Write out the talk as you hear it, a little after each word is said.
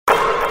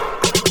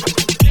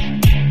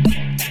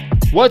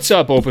What's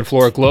up, Open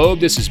Floor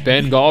Globe? This is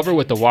Ben Golver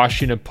with the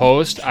Washington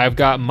Post. I've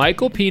got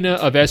Michael Pina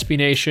of SB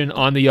Nation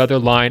on the other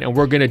line, and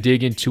we're going to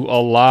dig into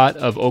a lot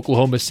of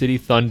Oklahoma City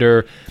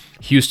Thunder,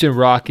 Houston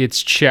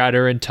Rockets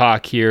chatter and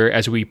talk here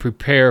as we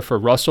prepare for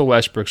Russell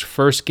Westbrook's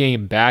first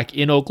game back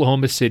in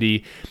Oklahoma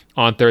City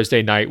on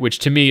Thursday night, which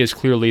to me is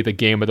clearly the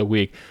game of the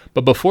week.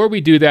 But before we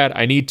do that,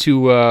 I need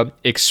to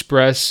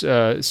express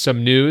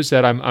some news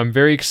that I'm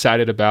very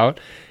excited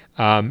about.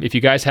 If you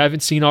guys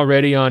haven't seen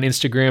already on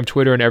Instagram,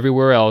 Twitter, and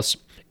everywhere else,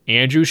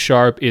 Andrew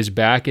Sharp is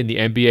back in the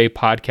NBA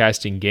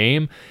podcasting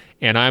game,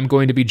 and I'm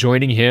going to be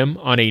joining him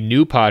on a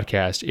new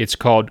podcast. It's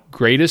called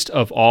Greatest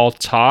of All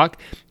Talk.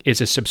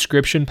 It's a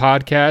subscription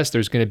podcast.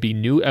 There's going to be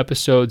new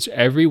episodes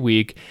every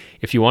week.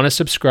 If you want to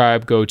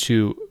subscribe, go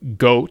to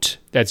GOAT,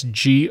 that's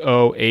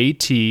GOAT,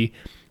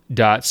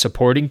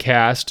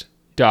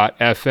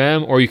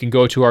 supportingcast.fm, or you can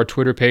go to our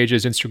Twitter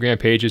pages, Instagram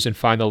pages, and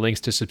find the links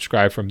to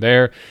subscribe from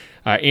there.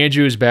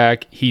 Andrew is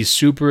back. He's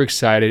super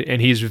excited,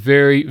 and he's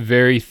very,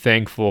 very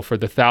thankful for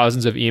the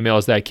thousands of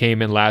emails that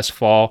came in last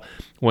fall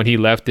when he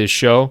left this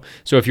show.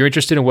 So if you're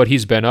interested in what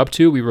he's been up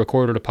to, we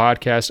recorded a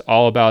podcast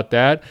all about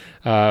that,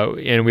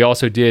 and we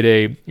also did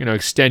a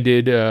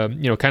extended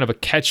kind of a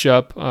catch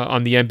up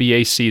on the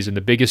NBA season,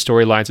 the biggest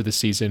storylines of the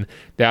season.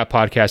 That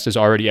podcast is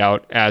already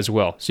out as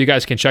well, so you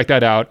guys can check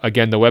that out.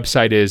 Again, the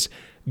website is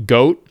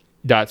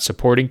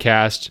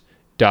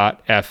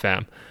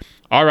goat.supportingcast.fm.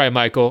 All right,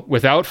 Michael,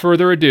 without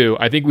further ado,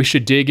 I think we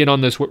should dig in on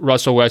this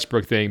Russell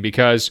Westbrook thing,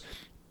 because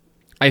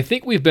I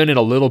think we've been in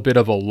a little bit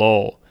of a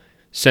lull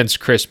since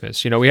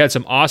Christmas. We had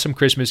some awesome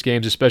Christmas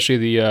games, especially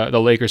the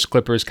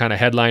Lakers-Clippers kind of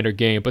headliner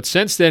game. But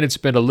since then, it's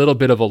been a little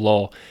bit of a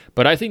lull.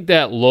 But I think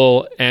that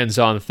lull ends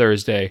on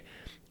Thursday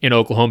in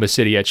Oklahoma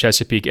City at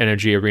Chesapeake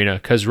Energy Arena,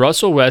 because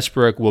Russell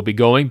Westbrook will be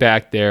going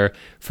back there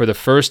for the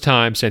first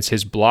time since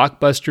his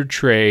blockbuster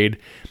trade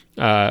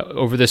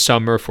over the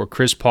summer for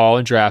Chris Paul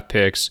and draft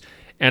picks.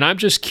 And I'm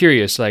just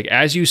curious,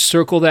 as you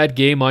circle that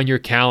game on your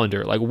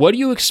calendar, what do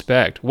you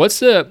expect? What's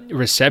the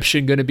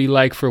reception going to be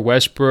like for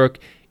Westbrook?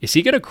 Is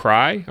he going to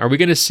cry? Are we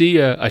going to see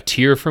a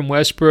tear from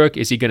Westbrook?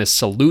 Is he going to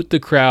salute the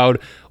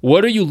crowd?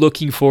 What are you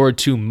looking forward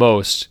to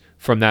most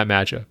from that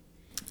matchup?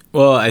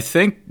 Well, I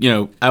think,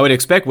 I would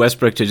expect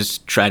Westbrook to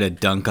just try to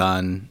dunk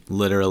on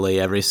literally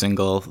every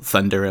single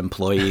Thunder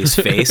employee's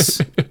face.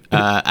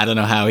 I don't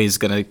know how he's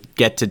going to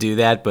get to do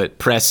that, but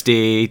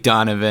Presti,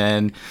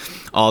 Donovan,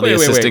 all the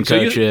assistant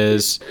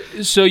coaches.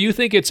 So you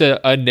think it's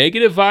a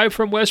negative vibe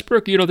from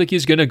Westbrook? You don't think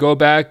he's going to go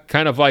back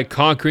kind of like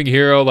conquering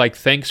hero, like,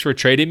 thanks for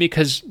trading me?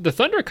 Because the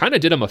Thunder kind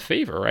of did him a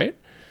favor, right?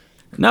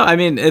 No, I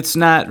mean, it's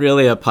not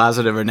really a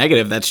positive or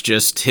negative. That's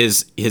just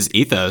his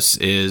ethos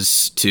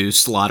is to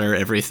slaughter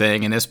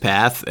everything in his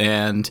path.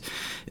 And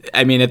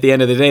I mean, at the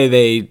end of the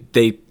day,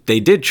 they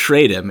did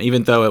trade him,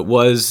 even though it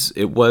was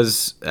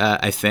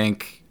I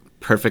think,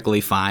 perfectly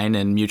fine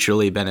and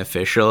mutually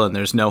beneficial, and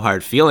there's no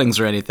hard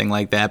feelings or anything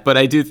like that. But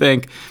I do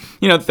think,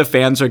 the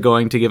fans are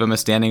going to give him a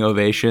standing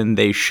ovation.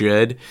 They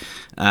should,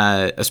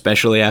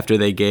 especially after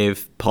they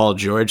gave Paul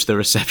George the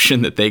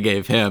reception that they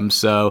gave him.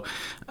 So,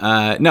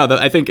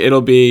 I think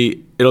it'll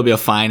be a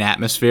fine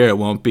atmosphere. It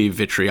won't be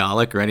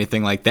vitriolic or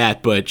anything like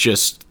that, but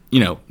just,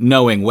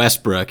 knowing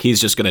Westbrook,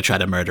 he's just going to try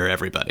to murder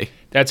everybody.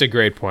 That's a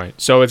great point.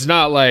 So it's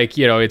not like,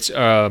 it's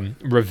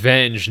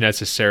revenge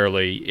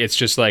necessarily. It's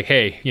just like,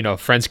 hey,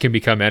 friends can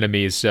become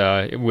enemies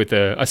with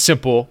a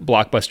simple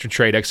blockbuster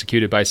trade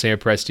executed by Sam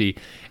Presti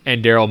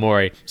and Daryl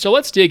Morey. So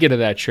let's dig into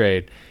that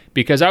trade,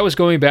 because I was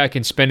going back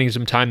and spending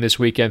some time this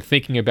weekend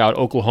thinking about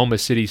Oklahoma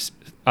City's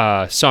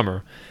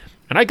summer.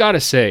 And I got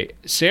to say,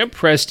 Sam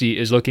Presti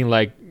is looking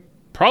like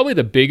probably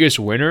the biggest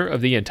winner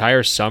of the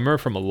entire summer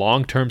from a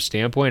long-term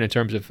standpoint in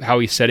terms of how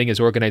he's setting his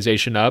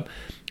organization up.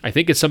 I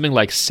think it's something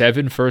like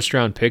 7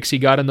 first-round picks he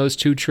got in those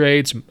 2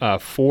 trades,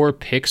 4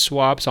 pick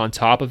swaps on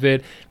top of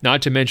it,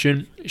 not to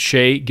mention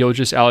Shai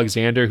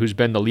Gilgeous-Alexander, who's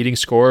been the leading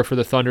scorer for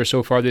the Thunder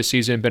so far this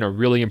season, been a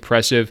really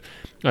impressive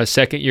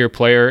second-year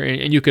player,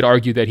 and you could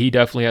argue that he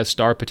definitely has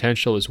star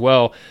potential as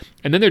well.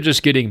 And then they're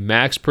just getting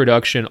max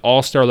production,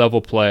 all-star level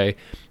play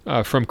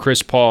from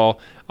Chris Paul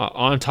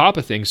on top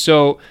of things.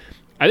 So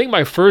I think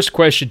my first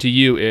question to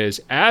you is,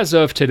 as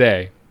of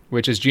today,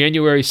 which is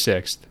January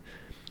 6th,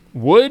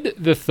 would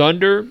the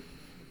Thunder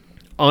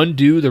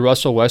undo the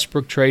Russell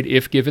Westbrook trade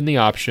if given the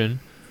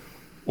option,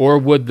 or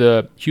would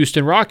the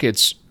Houston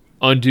Rockets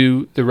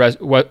undo the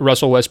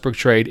Russell Westbrook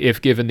trade if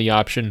given the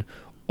option,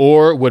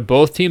 or would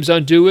both teams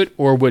undo it,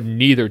 or would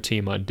neither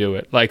team undo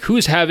it?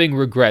 Who's having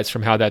regrets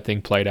from how that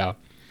thing played out?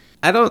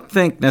 I don't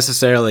think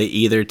necessarily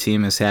either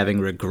team is having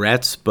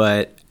regrets,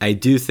 but I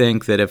do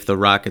think that if the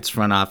Rockets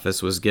front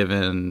office was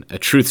given a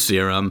truth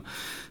serum,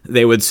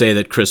 they would say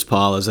that Chris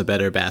Paul is a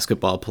better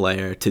basketball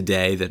player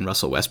today than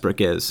Russell Westbrook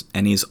is,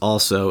 and he's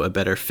also a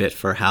better fit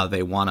for how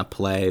they want to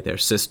play their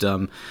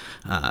system.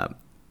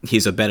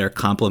 He's a better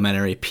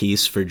complementary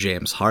piece for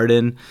James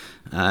Harden.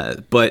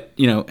 But,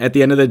 at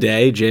the end of the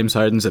day, James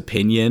Harden's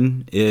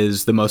opinion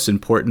is the most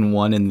important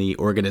one in the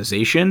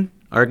organization,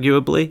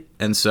 arguably.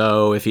 And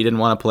so if he didn't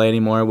want to play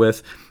anymore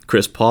with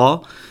Chris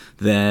Paul,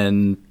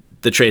 then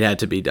the trade had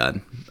to be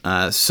done.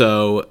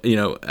 So,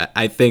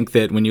 I think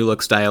that when you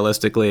look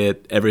stylistically at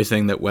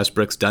everything that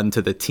Westbrook's done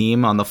to the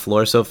team on the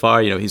floor so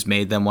far, he's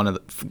made them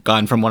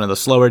gone from one of the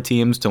slower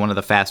teams to one of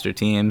the faster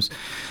teams.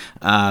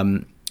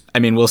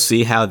 We'll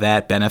see how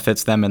that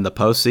benefits them in the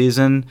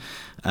postseason.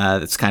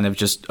 It's kind of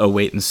just a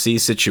wait and see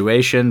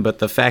situation. But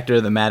the factor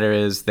of the matter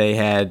is they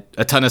had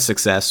a ton of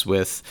success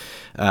with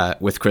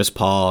Chris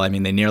Paul.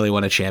 They nearly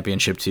won a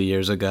championship 2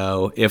 years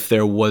ago. If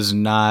there was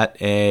not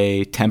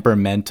a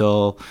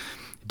temperamental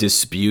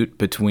dispute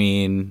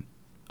between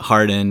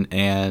Harden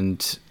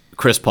and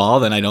Chris Paul,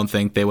 then I don't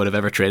think they would have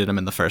ever traded him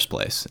in the first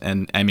place.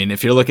 And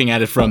if you're looking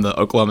at it from the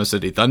Oklahoma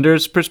City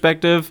Thunder's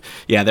perspective,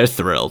 yeah, they're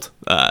thrilled.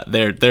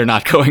 They're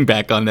not going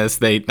back on this.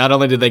 They not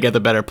only did they get the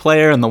better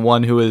player and the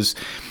one who is,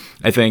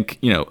 I think,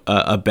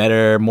 a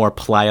better, more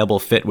pliable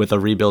fit with a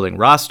rebuilding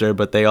roster,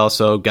 but they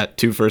also got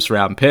 2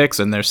 first-round picks,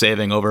 and they're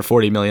saving over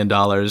 $40 million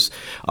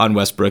on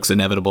Westbrook's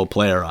inevitable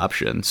player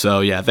option.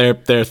 So yeah,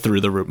 they're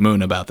through the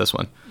moon about this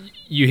one.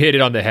 You hit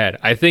it on the head.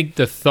 I think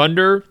the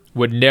Thunder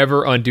would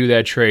never undo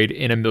that trade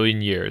in a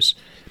million years.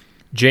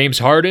 James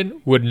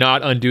Harden would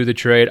not undo the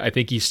trade. I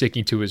think he's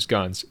sticking to his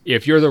guns.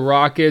 If you're the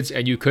Rockets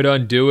and you could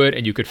undo it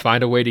and you could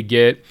find a way to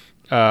get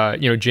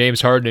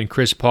James Harden and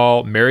Chris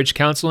Paul marriage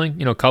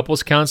counseling,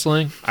 couples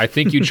counseling, I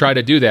think you try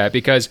to do that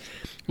because,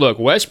 look,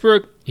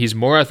 Westbrook, he's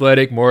more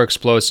athletic, more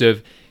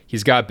explosive.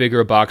 He's got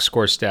bigger box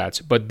score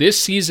stats. But this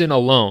season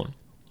alone,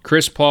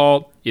 Chris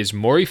Paul is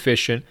more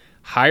efficient,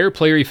 higher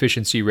player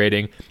efficiency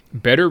rating,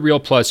 better real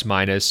plus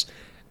minus,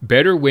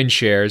 better win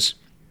shares,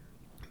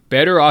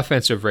 better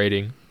offensive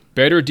rating,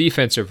 better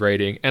defensive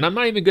rating. And I'm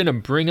not even going to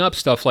bring up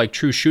stuff like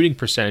true shooting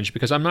percentage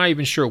because I'm not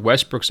even sure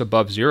Westbrook's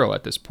above 0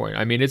 at this point.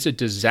 It's a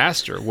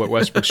disaster what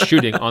Westbrook's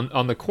shooting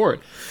on the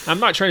court. I'm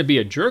not trying to be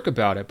a jerk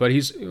about it, but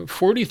he's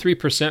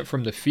 43%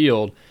 from the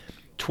field,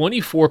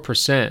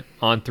 24%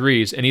 on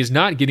threes, and he's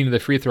not getting to the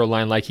free throw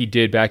line like he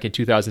did back in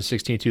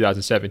 2016,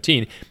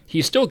 2017.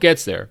 He still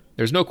gets there.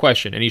 There's no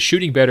question. And he's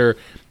shooting better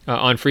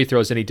on free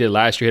throws than he did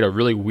last year. He had a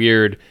really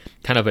weird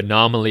kind of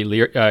anomaly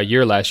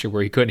year last year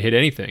where he couldn't hit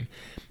anything.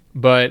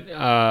 But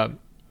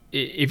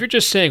if you're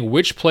just saying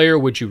which player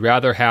would you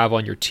rather have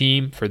on your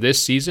team for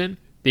this season,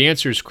 the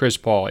answer is Chris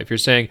Paul. If you're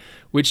saying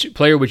which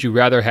player would you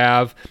rather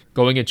have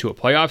going into a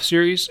playoff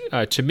series,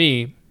 to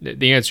me,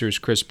 the answer is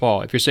Chris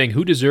Paul. If you're saying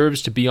who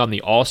deserves to be on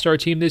the All-Star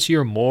team this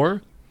year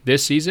more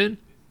this season,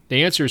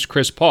 the answer is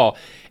Chris Paul.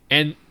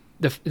 And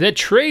that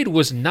trade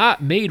was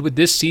not made with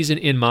this season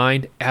in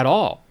mind at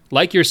all.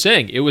 Like you're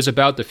saying, it was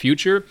about the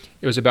future.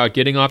 It was about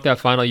getting off that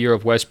final year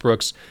of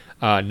Westbrook's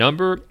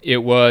number. It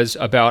was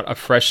about a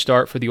fresh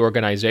start for the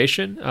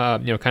organization,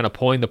 kind of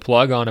pulling the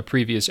plug on a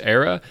previous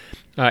era.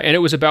 And it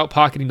was about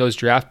pocketing those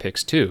draft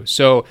picks too.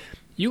 So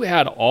you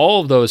had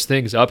all of those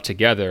things up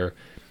together.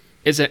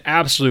 It's an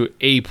absolute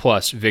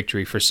A-plus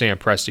victory for Sam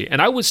Presti.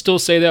 And I would still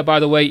say that, by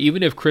the way,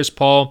 even if Chris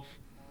Paul,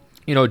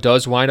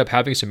 does wind up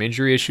having some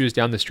injury issues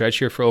down the stretch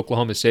here for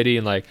Oklahoma City,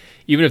 and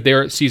even if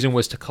their season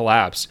was to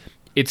collapse,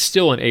 it's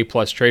still an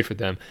A-plus trade for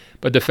them.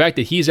 But the fact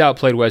that he's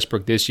outplayed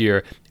Westbrook this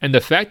year, and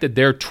the fact that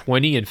they're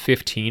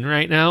 20-15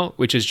 right now,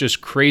 which is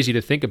just crazy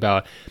to think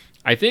about,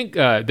 I think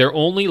they're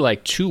only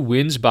 2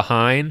 wins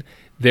behind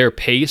their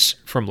pace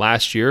from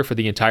last year for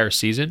the entire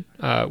season,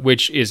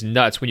 which is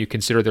nuts when you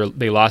consider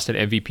they lost an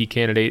MVP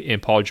candidate in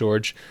Paul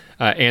George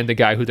and the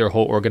guy who their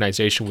whole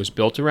organization was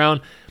built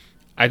around.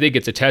 I think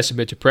it's a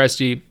testament to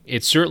Presti.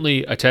 It's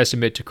certainly a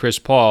testament to Chris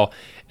Paul.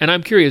 And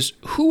I'm curious,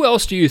 who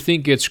else do you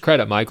think gets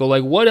credit, Michael?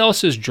 What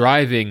else is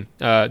driving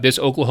this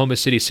Oklahoma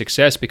City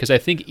success? Because I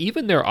think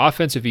even their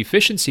offensive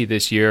efficiency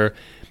this year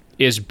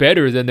is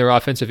better than their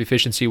offensive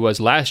efficiency was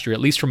last year, at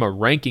least from a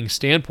ranking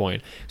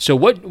standpoint. So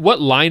what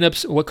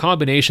lineups, what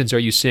combinations are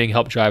you seeing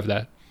help drive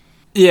that?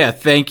 Yeah,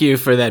 thank you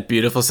for that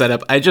beautiful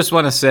setup. I just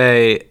want to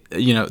say,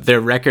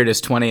 their record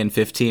is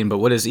 20-15, but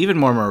what is even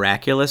more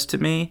miraculous to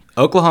me,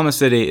 Oklahoma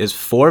City is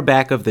 4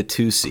 back of the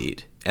 2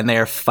 seed, and they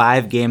are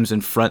 5 games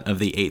in front of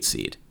the 8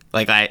 seed.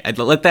 I'd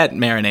let that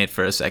marinate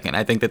for a second.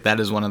 I think that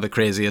is one of the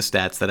craziest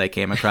stats that I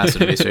came across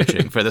in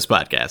researching for this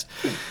podcast.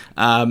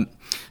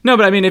 No,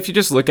 but if you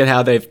just look at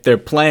how they're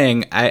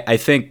playing, I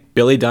think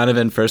Billy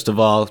Donovan, first of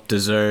all,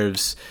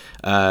 deserves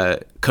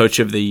Coach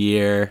of the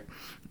Year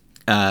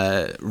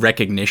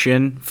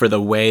recognition for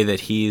the way that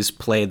he's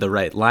played the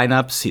right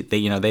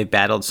lineups. They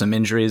battled some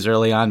injuries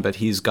early on, but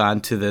he's gone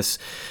to this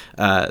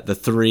the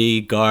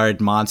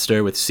 3-guard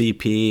monster with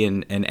CP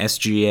and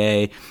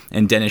SGA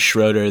and Dennis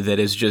Schroeder that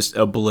is just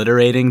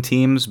obliterating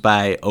teams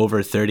by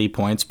over 30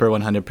 points per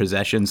 100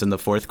 possessions in the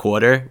fourth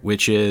quarter,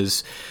 which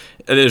is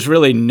there's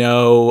really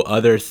no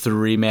other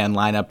 3-man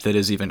lineup that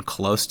is even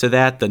close to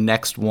that. The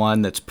next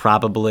one is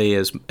Kawhi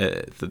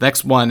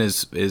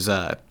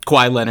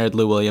Leonard,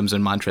 Lou Williams,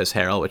 and Montrezl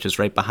Harrell, which is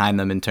right behind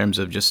them in terms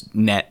of just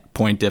net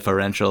point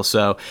differential.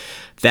 So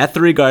that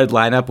 3-guard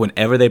lineup,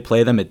 whenever they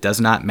play them, it does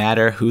not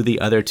matter who the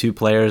other 2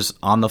 players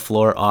on the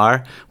floor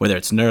are, whether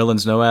it's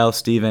Nerlens Noel,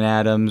 Steven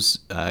Adams,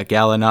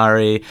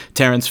 Gallinari,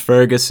 Terrence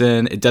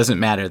Ferguson. It doesn't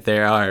matter.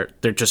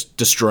 They're just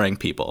destroying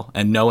people,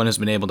 and no one has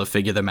been able to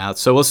figure them out.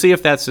 So we'll see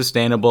if that's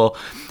sustainable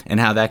and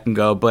how that can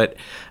go. But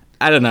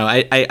I don't know.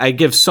 I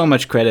give so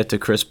much credit to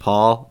Chris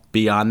Paul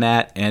beyond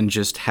that, and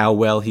just how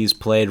well he's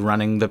played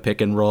running the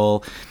pick and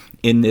roll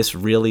in this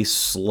really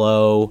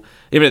slow.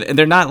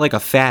 They're not like a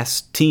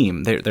fast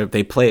team.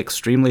 They play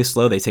extremely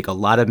slow. They take a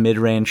lot of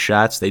mid-range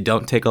shots. They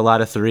don't take a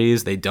lot of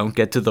threes. They don't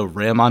get to the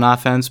rim on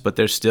offense, but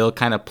they're still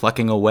kind of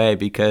plucking away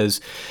because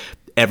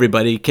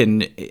everybody's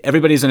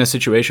in a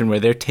situation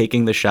where they're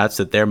taking the shots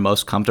that they're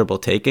most comfortable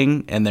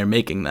taking, and they're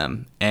making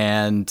them.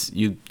 And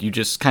you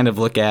just kind of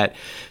look at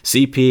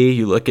CP,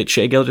 you look at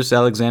Shai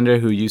Gilgeous-Alexander,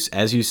 who,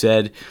 as you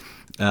said,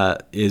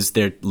 is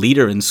their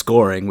leader in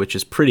scoring, which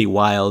is pretty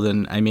wild.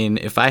 And I mean,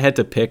 if I had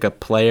to pick a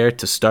player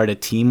to start a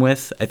team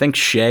with, I think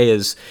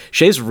Shai's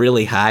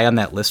really high on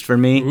that list for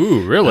me.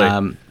 Ooh,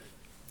 really?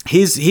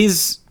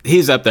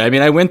 He's up there. I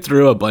mean, I went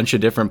through a bunch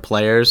of different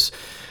players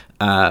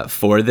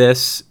for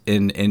this.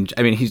 And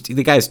I mean,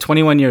 the guy's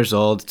 21 years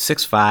old,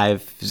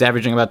 6'5". He's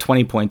averaging about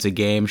 20 points a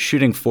game,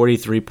 shooting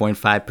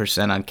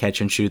 43.5% on catch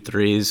and shoot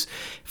threes.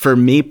 For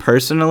me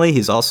personally,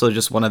 he's also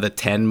just one of the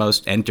 10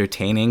 most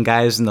entertaining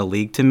guys in the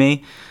league to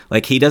me.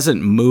 Like, he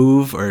doesn't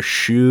move or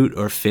shoot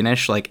or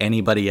finish like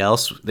anybody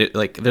else.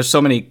 There's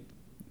so many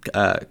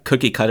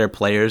cookie cutter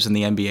players in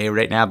the NBA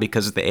right now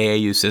because of the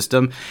AAU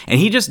system, and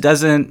he just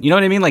doesn't, you know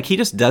what I mean? Like, he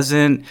just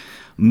doesn't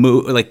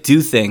move, like,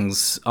 do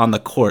things on the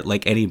court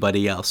like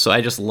anybody else. So I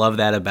just love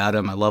that about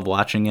him. I love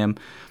watching him.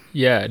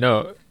 Yeah,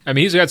 no, I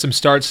mean, he's got some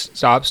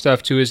start-stop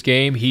stuff to his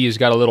game. He's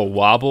got a little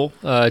wobble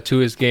to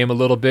his game a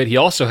little bit. He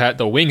also had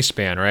the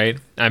wingspan, right?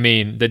 I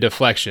mean, the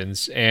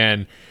deflections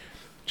and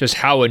just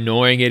how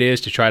annoying it is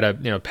to try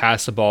to,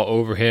 pass the ball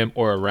over him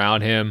or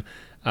around him.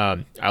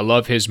 I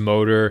love his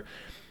motor.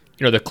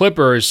 The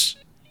Clippers,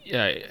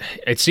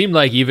 it seemed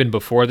like even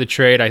before the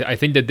trade, I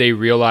think that they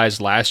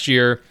realized last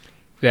year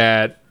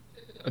that,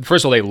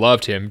 first of all, they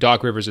loved him.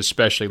 Doc Rivers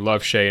especially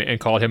loved Shai and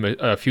called him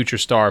a future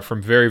star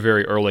from very,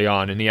 very early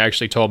on. And he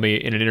actually told me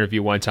in an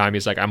interview one time,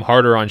 he's like, I'm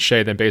harder on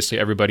Shai than basically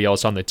everybody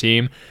else on the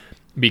team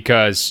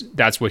because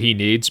that's what he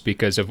needs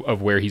because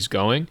of where he's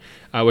going,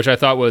 which I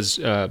thought was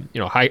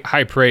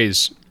high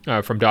praise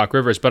from Doc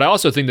Rivers. But I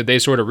also think that they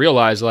sort of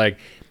realized, like,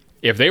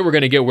 if they were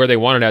going to get where they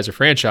wanted as a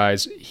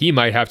franchise, he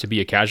might have to be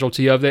a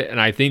casualty of it.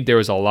 And I think there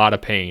was a lot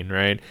of pain,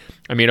 right?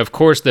 I mean, of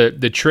course,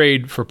 the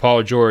trade for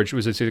Paul George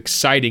was an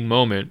exciting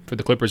moment for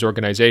the Clippers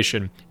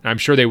organization. And I'm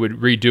sure they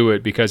would redo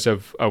it because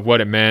of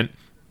what it meant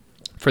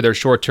for their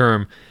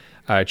short-term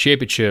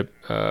championship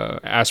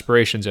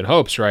aspirations and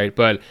hopes, right?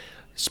 But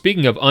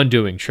speaking of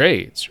undoing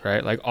trades,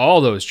 right? Like,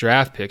 all those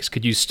draft picks,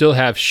 could you still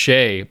have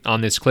Shai on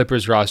this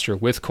Clippers roster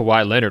with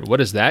Kawhi Leonard? What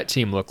does that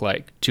team look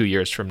like 2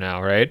 years from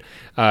now, right?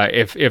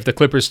 If the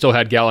Clippers still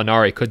had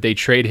Gallinari, could they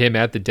trade him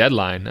at the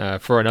deadline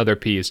for another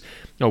piece?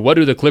 What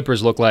do the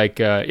Clippers look like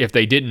if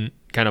they didn't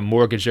kind of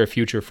mortgage their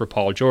future for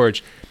Paul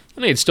George? I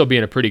think it'd still be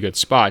in a pretty good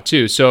spot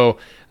too. So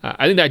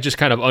I think that just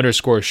kind of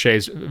underscores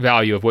Shai's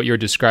value of what you're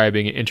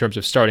describing in terms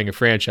of starting a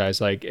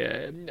franchise. Like,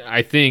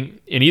 I think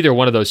in either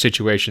one of those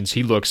situations,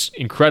 he looks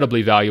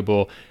incredibly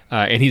valuable,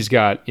 and he's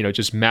got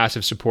just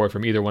massive support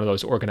from either one of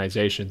those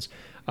organizations.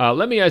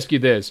 Let me ask you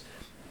this: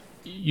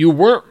 you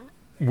weren't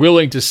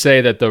willing to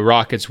say that the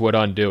Rockets would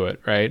undo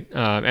it, right?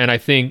 And I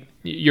think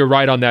you're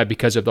right on that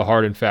because of the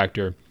Harden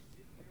factor.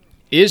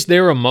 Is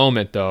there a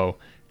moment though,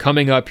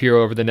 coming up here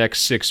over the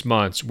next 6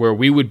 months, where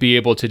we would be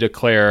able to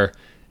declare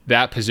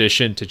that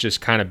position to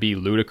just kind of be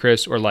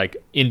ludicrous or like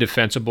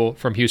indefensible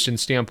from Houston's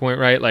standpoint,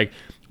 right? Like,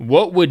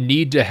 what would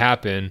need to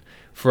happen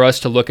for us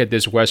to look at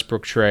this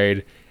Westbrook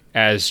trade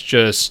as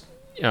just,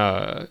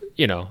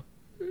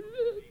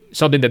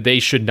 something that they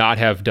should not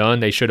have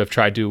done? They should have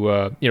tried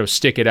to,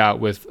 stick it out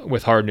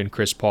with Harden and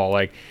Chris Paul.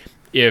 Like,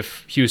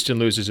 if Houston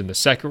loses in the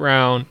second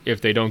round,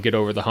 if they don't get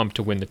over the hump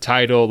to win the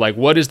title, like,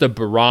 what is the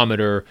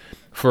barometer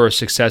for a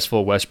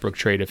successful Westbrook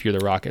trade if you're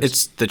the Rockets?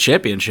 It's the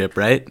championship,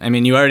 right? I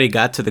mean, you already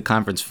got to the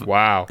conference.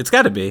 Wow. It's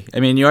got to be. I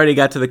mean, you already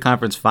got to the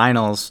conference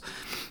finals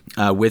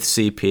with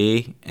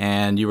CP,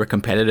 and you were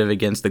competitive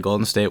against the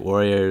Golden State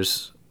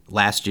Warriors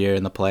last year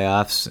in the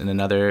playoffs in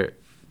another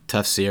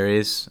tough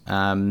series.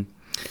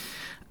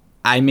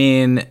 I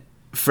mean,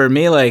 for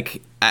me,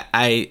 like,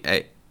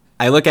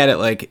 I look at it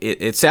like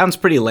it sounds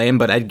pretty lame,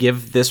 but I'd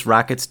give this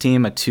Rockets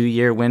team a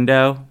 2-year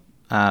window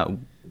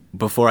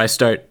before I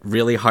start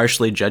really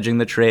harshly judging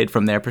the trade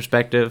from their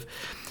perspective,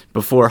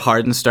 before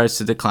Harden starts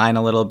to decline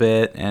a little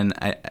bit, and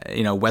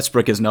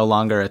Westbrook is no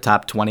longer a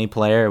top 20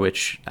 player,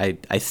 which I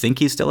think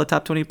he's still a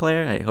top 20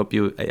 player.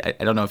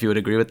 I don't know if you would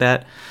agree with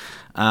that.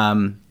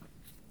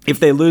 If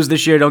they lose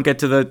this year, don't get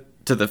to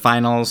the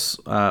finals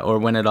or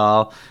win it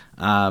all,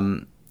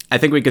 I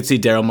think we could see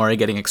Daryl Morey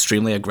getting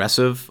extremely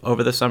aggressive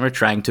over the summer,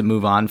 trying to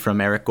move on from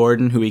Eric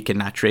Gordon, who he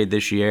cannot trade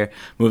this year,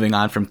 moving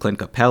on from Clint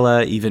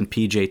Capella, even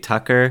PJ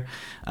Tucker,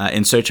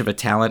 in search of a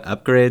talent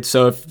upgrade.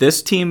 So if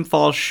this team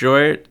falls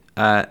short,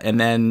 and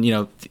then,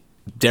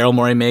 Daryl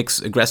Morey makes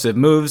aggressive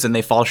moves and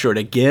they fall short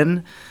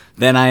again,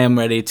 then I am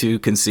ready to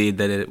concede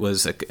that it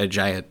was a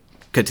giant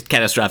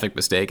catastrophic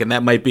mistake. And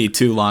that might be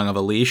too long of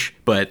a leash,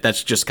 but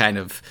that's just kind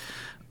of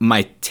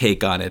my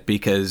take on it,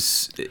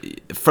 because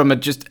from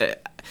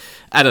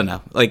I don't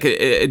know. Like,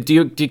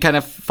 do you kind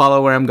of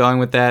follow where I'm going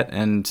with that?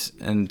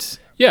 And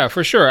yeah,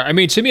 for sure. I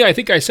mean, to me, I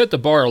think I set the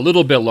bar a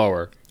little bit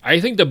lower. I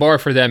think the bar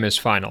for them is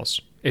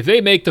finals. If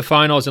they make the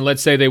finals, and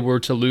let's say they were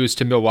to lose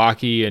to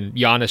Milwaukee and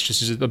Giannis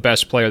just is the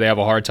best player, they have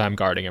a hard time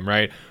guarding him,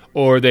 right?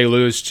 Or they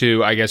lose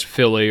to, I guess,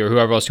 Philly or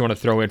whoever else you want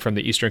to throw in from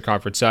the Eastern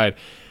Conference side.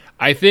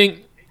 I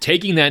think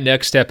taking that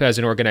next step as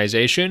an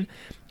organization,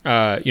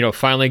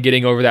 finally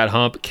getting over that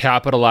hump,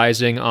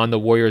 capitalizing on the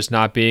Warriors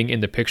not being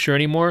in the picture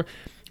anymore,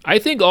 I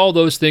think all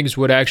those things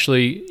would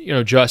actually,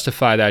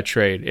 justify that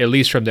trade, at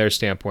least from their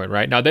standpoint,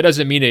 right? Now, that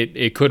doesn't mean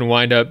it couldn't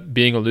wind up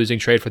being a losing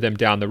trade for them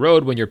down the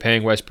road when you're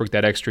paying Westbrook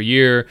that extra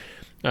year,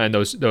 and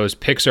those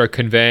picks are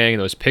conveying,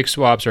 those pick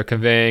swaps are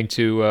conveying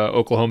to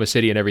Oklahoma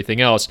City and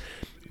everything else.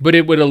 But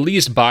it would at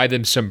least buy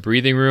them some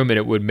breathing room, and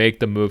it would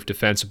make the move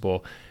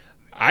defensible.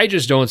 I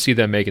just don't see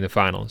them making the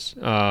finals.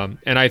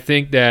 And I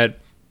think that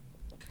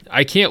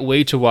I can't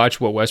wait to watch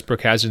what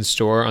Westbrook has in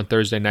store on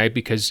Thursday night,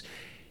 because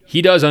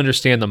he does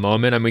understand the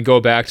moment. I mean, go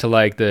back to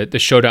like the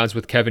showdowns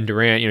with Kevin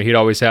Durant. He'd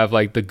always have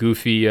like the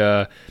goofy,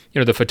 the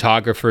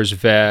photographer's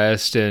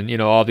vest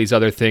and, all these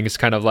other things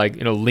kind of like,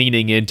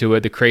 leaning into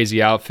it, the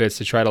crazy outfits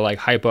to try to like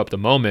hype up the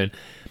moment.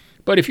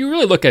 But if you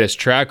really look at his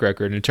track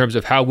record in terms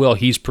of how well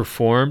he's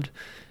performed,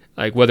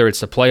 like whether it's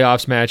the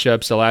playoffs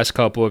matchups the last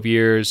couple of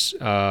years,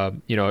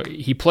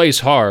 he plays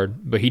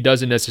hard, but he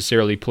doesn't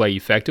necessarily play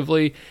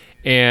effectively.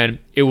 And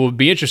it will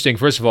be interesting,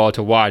 first of all,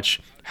 to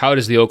watch how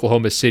does the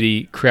Oklahoma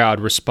City crowd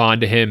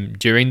respond to him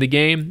during the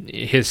game,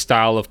 his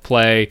style of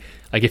play.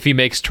 Like if he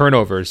makes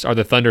turnovers, are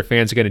the Thunder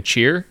fans going to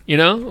cheer,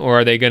 or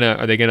are they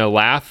gonna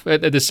laugh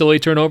at the silly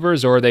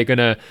turnovers, or are they going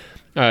to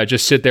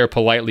just sit there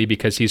politely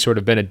because he's sort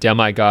of been a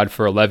demigod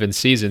for 11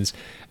 seasons?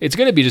 It's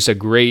going to be just a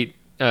great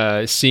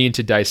scene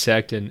to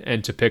dissect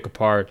and to pick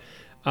apart.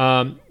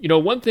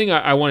 One thing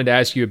I wanted to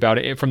ask you about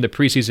it from the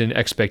preseason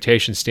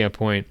expectation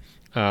standpoint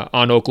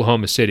on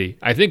Oklahoma City.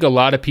 I think a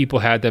lot of people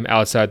had them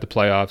outside the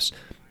playoffs.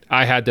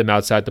 I had them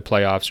outside the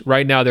playoffs.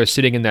 Right now, they're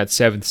sitting in that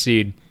 7th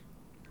seed.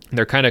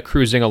 They're kind of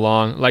cruising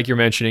along, like you're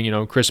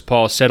mentioning. Chris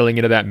Paul settling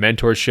into that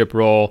mentorship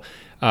role.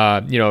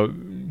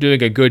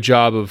 Doing a good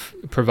job of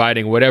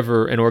providing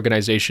whatever an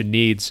organization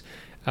needs.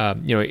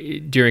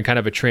 During kind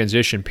of a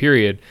transition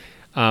period.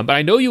 But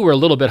I know you were a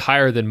little bit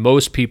higher than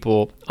most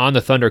people on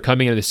the Thunder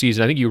coming into the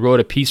season. I think you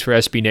wrote a piece for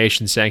SB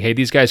Nation saying, hey,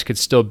 these guys could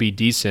still be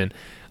decent.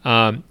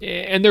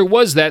 And there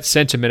was that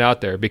sentiment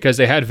out there because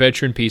they had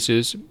veteran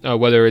pieces,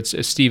 whether it's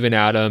Steven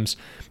Adams,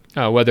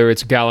 whether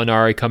it's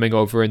Gallinari coming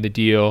over in the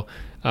deal.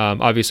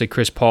 Obviously,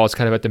 Chris Paul is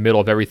kind of at the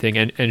middle of everything,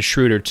 and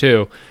Schroeder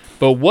too.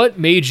 But what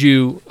made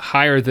you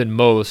higher than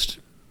most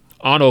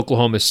on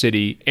Oklahoma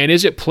City? And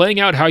is it playing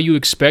out how you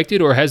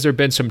expected, or has there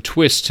been some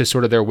twists to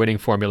sort of their winning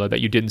formula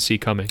that you didn't see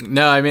coming?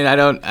 No, I mean, I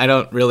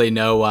don't really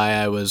know why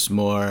I was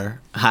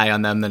more high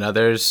on them than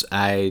others.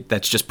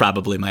 That's just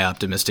probably my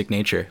optimistic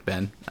nature,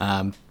 Ben.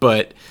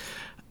 But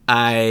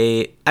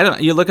I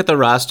don't. You look at the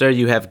roster.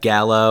 You have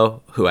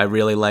Gallo, who I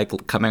really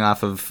like, coming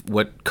off of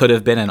what could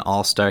have been an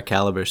all-star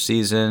caliber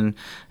season.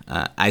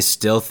 I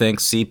still think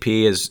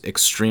CP is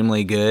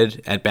extremely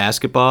good at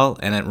basketball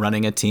and at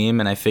running a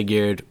team, and I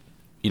figured,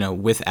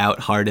 without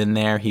Harden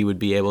there, he would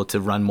be able to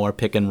run more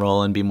pick and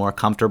roll and be more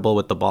comfortable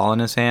with the ball in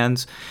his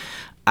hands.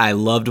 I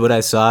loved what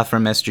I saw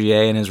from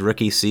SGA in his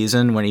rookie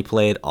season when he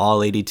played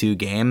all 82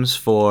 games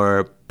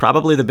for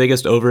probably the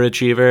biggest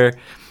overachiever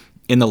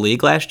in the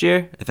league last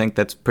year. I think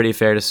that's pretty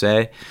fair to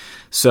say.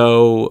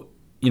 So,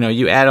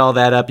 you add all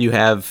that up, you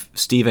have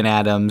Steven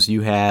Adams,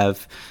 you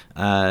have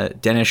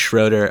Dennis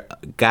Schroeder,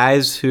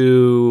 guys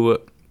who,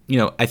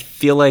 I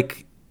feel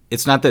like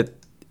it's not that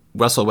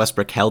Russell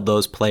Westbrook held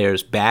those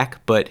players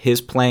back, but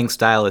his playing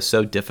style is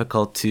so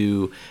difficult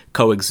to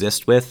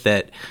coexist with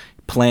that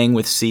playing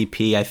with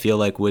CP, I feel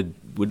like would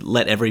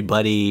let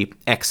everybody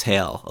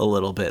exhale a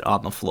little bit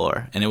on the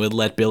floor, and it would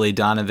let Billy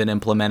Donovan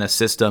implement a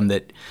system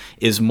that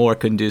is more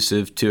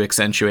conducive to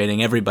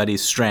accentuating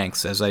everybody's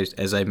strengths,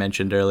 as I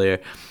mentioned earlier,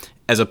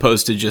 as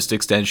opposed to just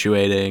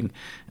accentuating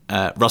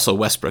Russell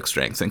Westbrook's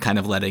strengths and kind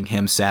of letting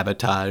him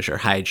sabotage or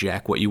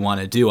hijack what you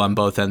want to do on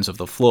both ends of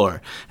the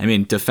floor. I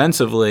mean,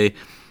 defensively,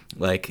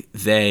 like,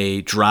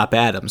 they drop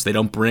Adams. They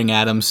don't bring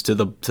Adams to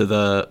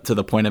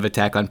the point of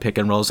attack on pick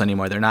and rolls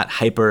anymore. They're not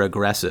hyper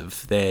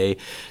aggressive. They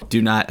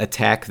do not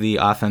attack the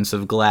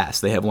offensive glass.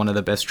 They have one of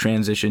the best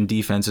transition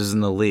defenses in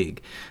the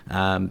league.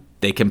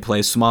 They can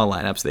play small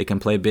lineups. They can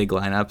play big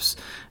lineups.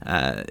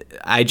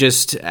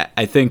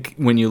 I think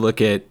when you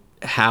look at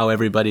how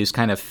everybody's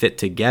kind of fit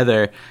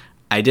together,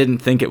 I didn't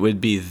think it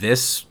would be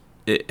this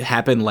it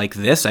happen like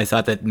this. I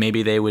thought that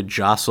maybe they would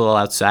jostle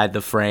outside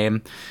the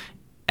frame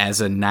as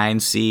a 9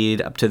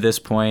 seed up to this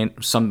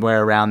point,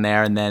 somewhere around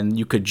there, and then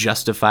you could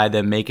justify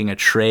them making a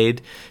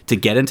trade to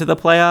get into the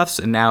playoffs.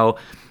 And now,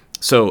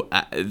 so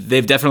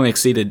they've definitely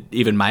exceeded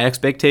even my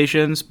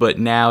expectations, but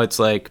now it's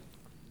like,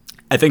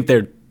 I think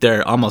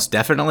they're almost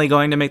definitely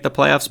going to make the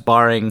playoffs,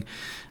 barring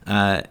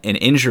an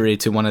injury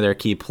to one of their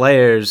key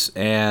players,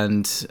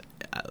 and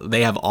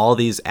they have all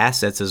these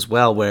assets as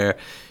well where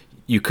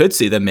you could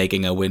see them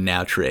making a win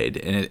now trade.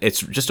 And it's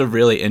just a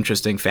really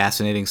interesting,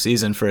 fascinating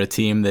season for a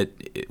team that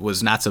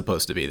was not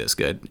supposed to be this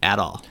good at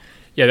all.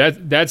 Yeah,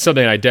 that's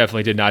something I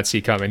definitely did not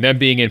see coming. Them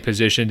being in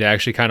position to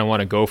actually kind of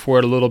want to go for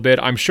it a little bit.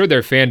 I'm sure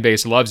their fan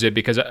base loves it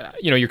because,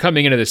 you're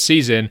coming into the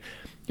season,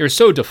 you're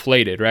so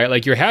deflated, right?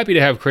 Like, you're happy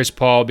to have Chris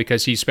Paul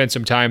because he spent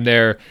some time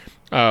there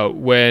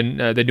when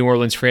the New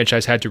Orleans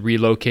franchise had to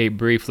relocate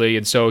briefly.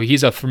 And so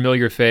he's a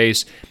familiar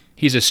face.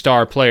 He's a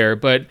star player,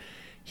 but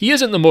he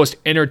isn't the most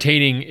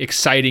entertaining,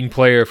 exciting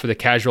player for the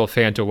casual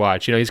fan to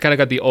watch. He's kind of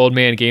got the old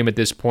man game at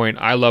this point.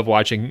 I love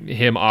watching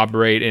him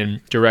operate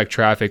in direct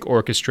traffic,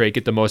 orchestrate,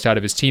 get the most out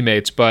of his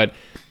teammates. But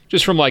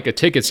just from like a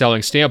ticket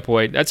selling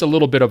standpoint, that's a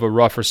little bit of a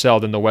rougher sell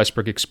than the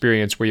Westbrook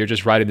experience where you're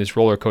just riding this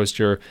roller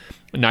coaster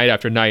night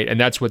after night. And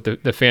that's what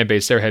the fan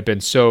base there had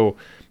been so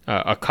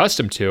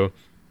accustomed to.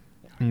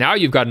 Now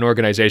you've got an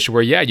organization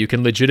where, you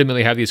can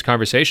legitimately have these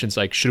conversations.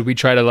 Like, should we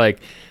try to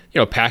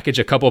package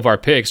a couple of our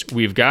picks?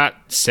 We've got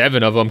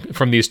 7 of them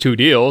from these 2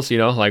 deals,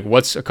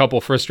 what's a couple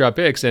first round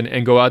picks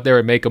and go out there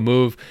and make a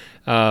move,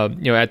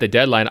 at the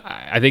deadline.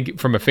 I think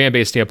from a fan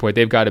base standpoint,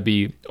 they've got to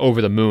be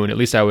over the moon. At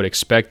least I would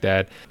expect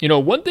that.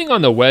 One thing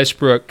on the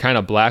Westbrook kind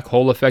of black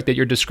hole effect that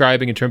you're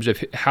describing in terms of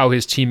how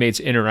his teammates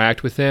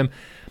interact with him,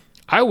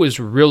 I was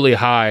really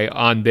high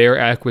on their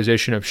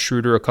acquisition of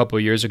Schroeder a couple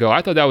of years ago.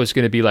 I thought that was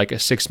going to be like a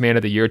 6th man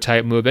of the year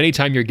type move.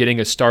 Anytime you're getting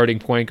a starting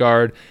point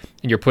guard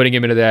and you're putting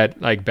him into that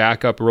like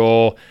backup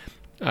role,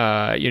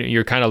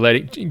 you're kind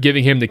of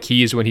giving him the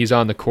keys when he's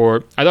on the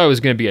court. I thought it was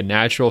going to be a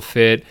natural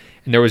fit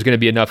and there was going to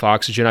be enough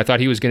oxygen. I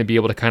thought he was going to be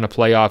able to kind of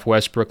play off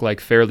Westbrook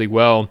like fairly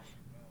well.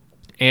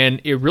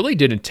 And it really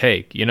didn't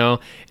take, And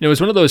it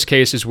was one of those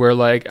cases where,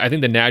 like, I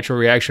think the natural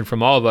reaction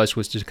from all of us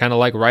was to kind of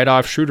like write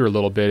off Schroeder a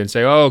little bit and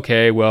say, oh,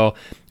 okay, well,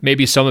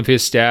 maybe some of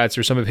his stats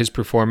or some of his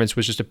performance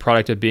was just a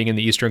product of being in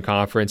the Eastern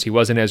Conference. He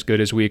wasn't as good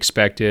as we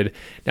expected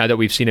now that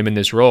we've seen him in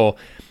this role.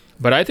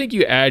 But I think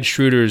you add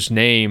Schroeder's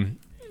name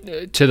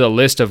to the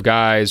list of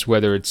guys,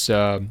 whether it's,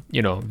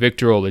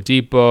 Victor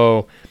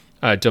Oladipo,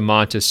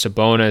 Domantas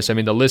Sabonis. I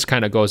mean, the list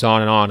kind of goes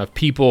on and on of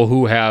people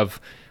who have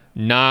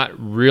not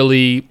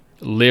really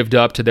lived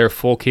up to their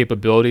full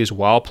capabilities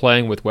while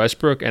playing with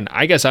Westbrook. And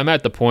I guess I'm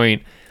at the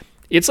point,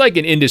 it's like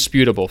an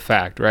indisputable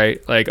fact,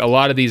 right? Like, a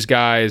lot of these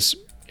guys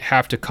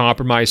have to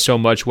compromise so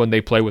much when they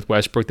play with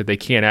Westbrook that they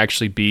can't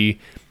actually be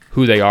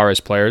who they are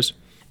as players.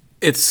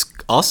 It's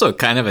also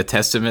kind of a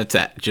testament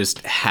to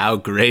just how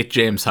great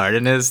James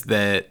Harden is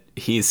that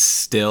he's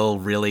still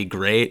really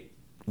great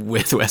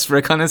with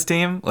Westbrook on his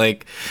team.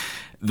 Like,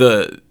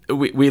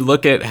 we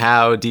look at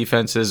how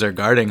defenses are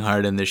guarding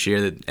Harden this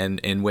year and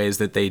in ways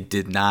that they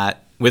did not,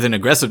 with an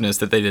aggressiveness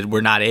that they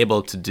were not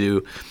able to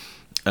do,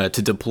 to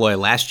deploy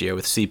last year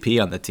with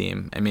CP on the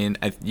team. I mean,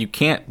 you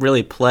can't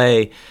really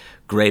play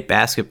great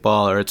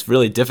basketball, or it's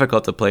really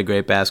difficult to play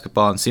great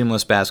basketball and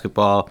seamless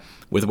basketball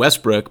with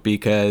Westbrook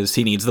because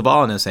he needs the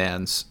ball in his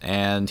hands.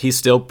 And he's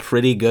still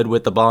pretty good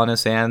with the ball in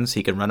his hands.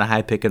 He can run a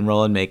high pick and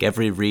roll and make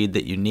every read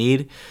that you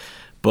need.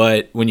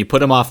 But when you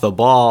put him off the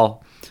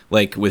ball,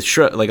 like with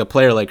like a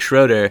player like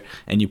Schroeder,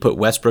 and you put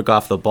Westbrook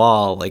off the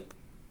ball,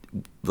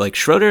 like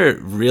Schroeder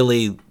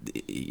really,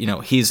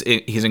 he's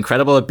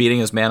incredible at beating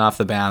his man off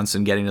the bounce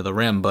and getting to the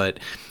rim. But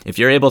if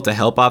you're able to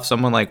help off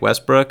someone like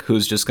Westbrook,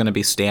 who's just going to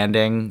be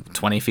standing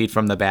 20 feet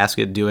from the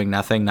basket, doing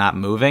nothing, not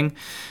moving,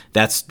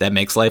 that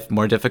makes life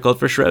more difficult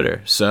for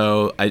Schroeder.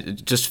 So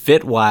just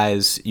fit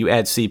wise, you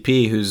add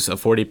CP, who's a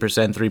 40%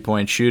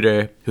 3-point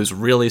shooter, who's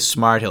really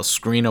smart. He'll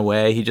screen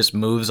away. He just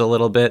moves a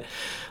little bit.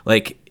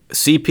 Like,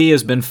 CP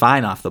has been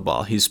fine off the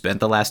ball. He's spent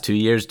the last 2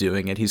 years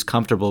doing it. He's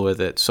comfortable with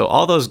it. So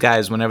all those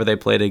guys, whenever they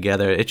play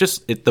together,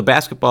 the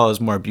basketball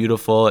is more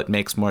beautiful. It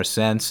makes more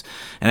sense.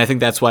 And I think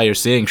that's why you're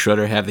seeing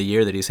Schroeder have the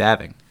year that he's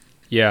having.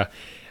 Yeah.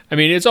 I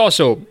mean, it's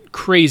also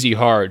crazy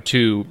hard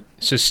to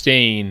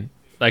sustain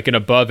like an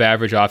above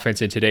average offense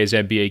in today's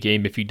NBA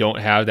game if you don't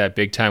have that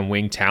big time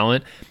wing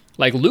talent.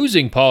 Like,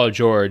 losing Paul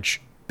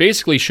George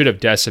basically should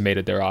have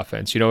decimated their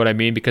offense. You know what I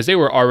mean? Because they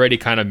were already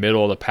kind of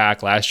middle of the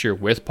pack last year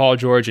with Paul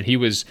George, and he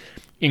was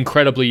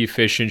incredibly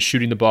efficient,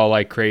 shooting the ball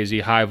like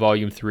crazy, high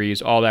volume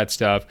threes, all that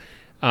stuff,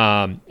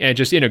 and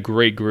just in a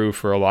great groove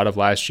for a lot of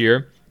last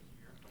year.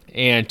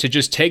 And to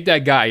just take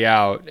that guy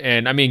out,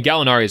 and I mean,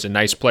 Gallinari is a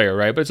nice player,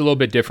 right? But it's a little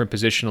bit different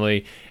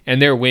positionally. And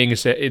their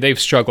wings, they've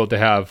struggled to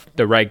have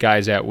the right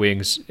guys at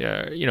wings,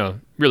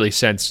 really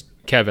since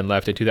Kevin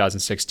left in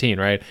 2016,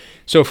 right?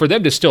 So for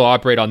them to still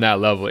operate on that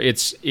level,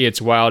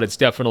 it's wild. It's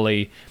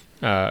definitely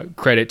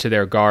credit to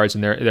their guards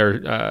and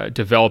their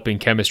developing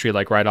chemistry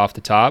like right off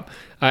the top.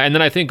 And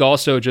then I think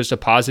also just a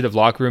positive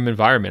locker room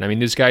environment. I mean,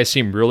 these guys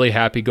seem really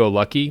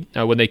happy-go-lucky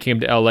when they came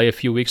to LA a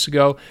few weeks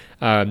ago.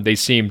 They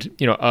seemed,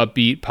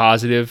 upbeat,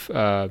 positive.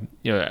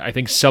 I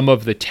think some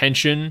of the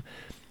tension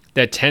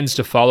that tends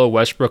to follow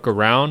Westbrook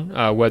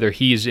around, whether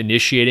he's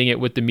initiating it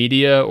with the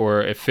media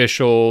or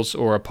officials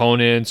or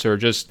opponents or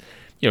just,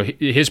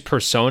 his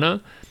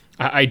persona,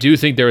 I do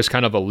think there is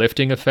kind of a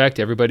lifting effect.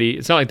 Everybody,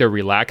 it's not like they're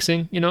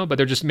relaxing, but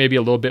they're just maybe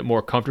a little bit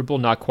more comfortable,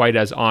 not quite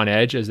as on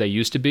edge as they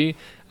used to be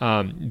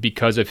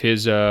because of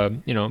his,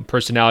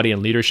 personality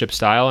and leadership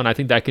style. And I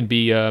think that can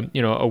be,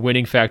 a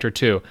winning factor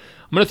too.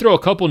 I'm going to throw a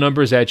couple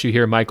numbers at you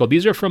here, Michael.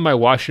 These are from my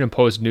Washington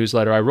Post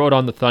newsletter. I wrote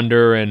on the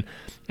Thunder and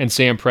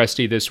Sam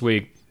Presti this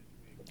week.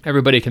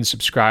 Everybody can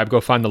subscribe.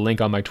 Go find the link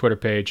on my Twitter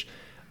page.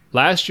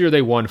 Last year,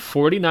 they won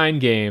 49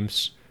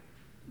 games.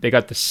 They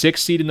got the 6th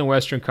seed in the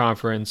Western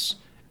Conference,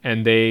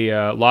 and they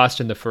lost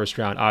in the first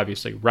round,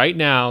 obviously. Right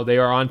now, they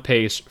are on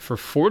pace for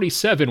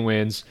 47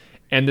 wins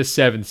and the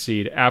 7th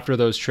seed after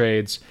those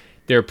trades.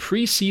 Their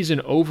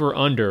preseason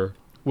over-under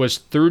was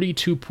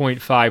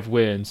 32.5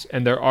 wins,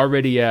 and they're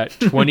already at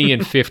 20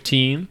 and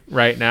 15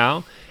 right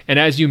now. And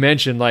as you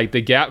mentioned, like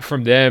the gap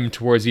from them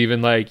towards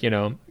even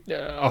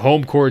a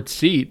home court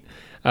seat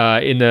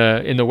in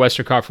the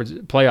Western Conference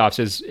playoffs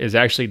is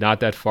actually not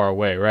that far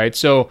away, right?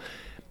 So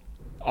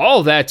all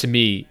of that to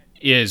me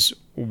is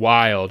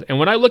wild. And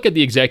when I look at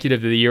the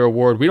Executive of the Year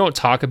award, we don't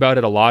talk about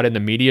it a lot in the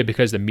media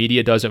because the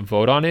media doesn't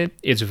vote on it.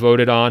 It's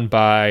voted on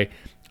by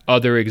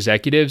other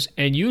executives,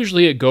 and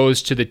usually it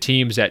goes to the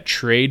teams that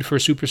trade for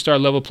superstar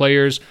level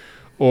players,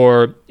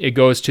 or it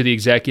goes to the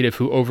executive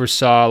who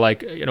oversaw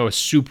a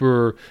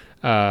super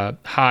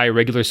high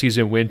regular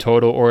season win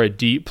total or a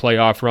deep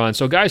playoff run.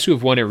 So guys who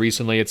have won it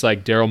recently, it's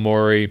like Daryl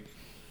Morey,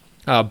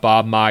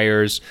 Bob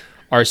Myers,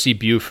 R.C.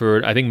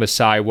 Buford. I think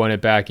Masai won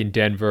it back in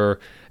Denver.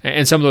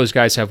 And some of those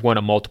guys have won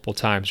it multiple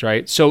times,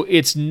 right? So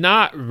it's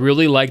not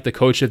really like the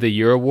Coach of the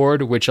Year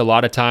award, which a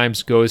lot of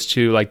times goes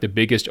to like the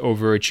biggest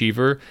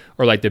overachiever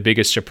or like the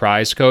biggest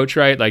surprise coach,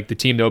 right? Like the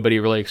team nobody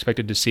really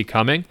expected to see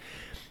coming.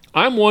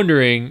 I'm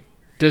wondering,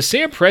 does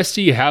Sam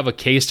Presti have a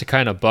case to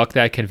kind of buck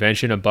that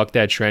convention and buck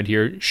that trend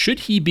here?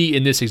 Should he be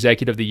in this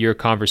Executive of the Year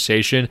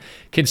conversation,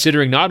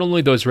 considering not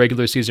only those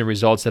regular season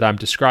results that I'm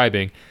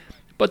describing,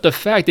 but the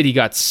fact that he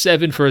got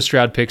 7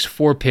 first-round picks,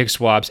 4 pick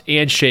swaps,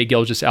 and Shai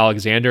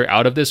Gilgeous-Alexander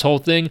out of this whole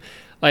thing?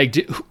 Like,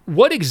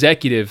 what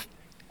executive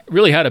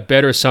really had a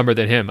better summer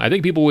than him? I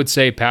think people would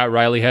say Pat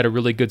Riley had a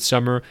really good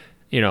summer.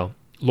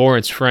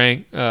 Lawrence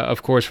Frank,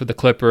 of course, for the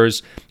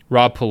Clippers.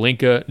 Rob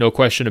Pelinka, no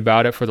question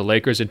about it, for the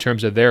Lakers in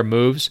terms of their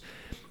moves.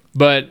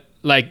 But,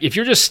 if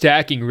you're just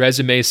stacking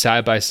resumes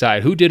side by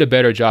side, who did a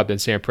better job than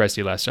Sam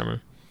Presti last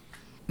summer?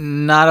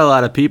 Not a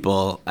lot of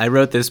people. I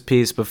wrote this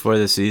piece before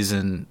the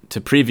season to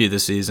preview the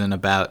season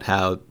about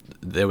how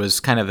there was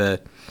kind of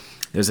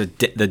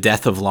the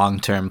death of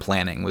long-term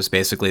planning was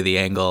basically the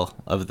angle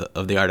of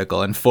the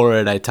article. And for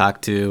it, I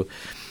talked to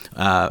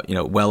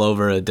well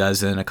over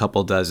a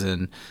couple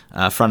dozen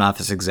front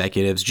office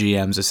executives,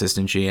 GMs,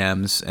 assistant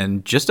GMs,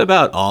 and just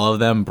about all of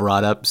them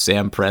brought up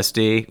Sam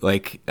Presti.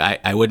 Like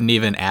I wouldn't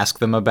even ask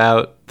them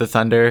about the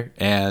Thunder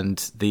and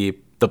the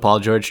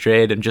Paul George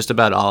trade, and just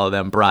about all of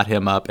them brought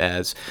him up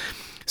as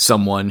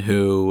someone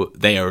who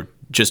they are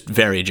just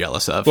very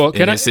jealous of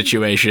in his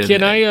situation.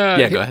 Can I?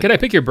 Go ahead. Can I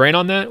pick your brain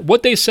on that?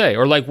 What they say,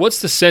 or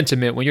what's the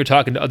sentiment when you're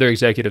talking to other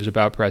executives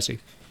about Presti?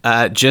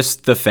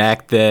 Just the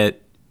fact that,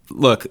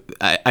 look,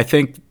 I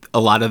think a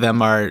lot of them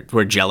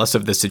were jealous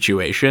of the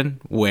situation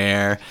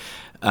where.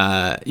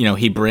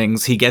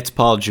 He gets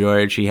Paul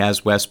George, he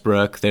has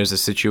Westbrook. There's a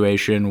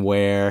situation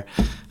where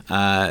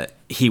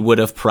he would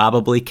have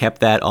probably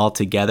kept that all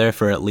together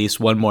for at least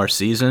one more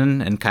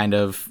season and kind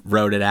of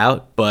rode it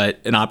out,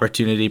 but an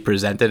opportunity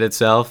presented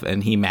itself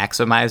and he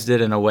maximized it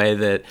in a way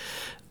that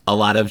a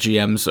lot of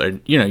GMs are,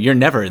 you're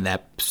never in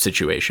that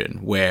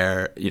situation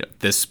where,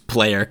 this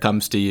player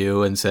comes to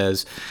you and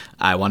says,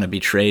 I want to be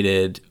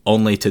traded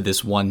only to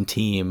this one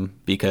team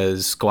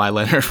because Kawhi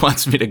Leonard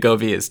wants me to go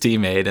be his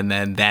teammate. And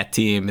then that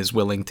team is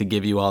willing to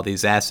give you all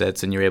these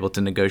assets and you're able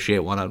to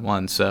negotiate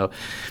one-on-one. So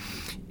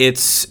he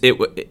is,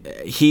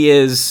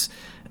 he's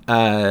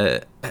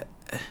an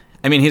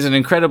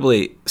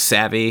incredibly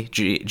savvy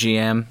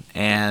GM,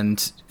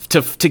 and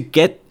to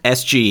get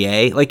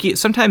SGA,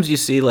 sometimes you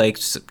see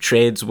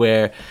trades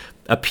where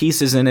a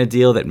piece is in a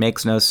deal that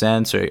makes no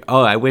sense, or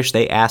I wish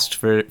they asked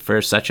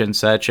for such and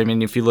such. I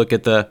mean, if you look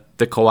at the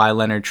Kawhi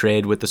Leonard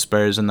trade with the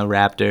Spurs and the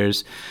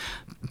Raptors,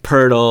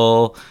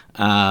 Pirtle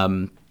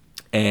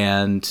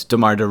and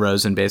DeMar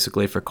DeRozan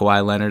basically for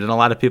Kawhi Leonard, and a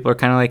lot of people are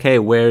kind of like, hey,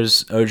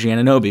 where's OG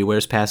Anunoby?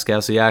 Where's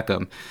Pascal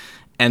Siakam?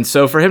 And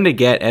so for him to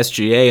get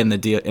SGA in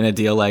a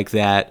deal like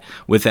that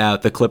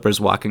without the Clippers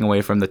walking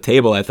away from the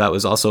table, I thought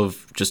was also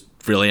just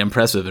really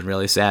impressive and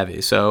really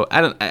savvy. So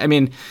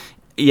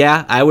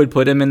I would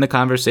put him in the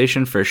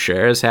conversation for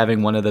sure as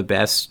having one of the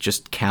best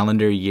just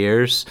calendar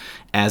years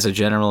as a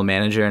general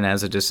manager and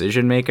as a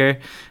decision maker.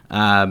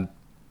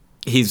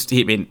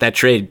 I mean, that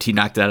trade, he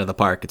knocked it out of the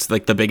park. It's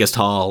like the biggest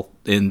haul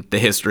in the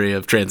history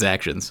of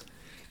transactions.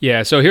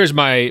 Yeah, so here's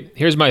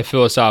my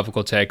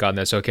philosophical take on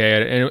this,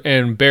 okay?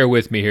 And bear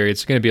with me here.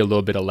 It's going to be a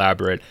little bit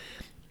elaborate.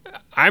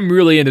 I'm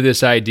really into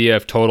this idea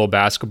of total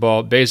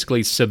basketball.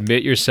 Basically,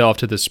 submit yourself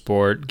to the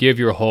sport, give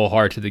your whole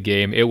heart to the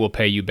game. It will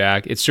pay you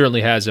back. It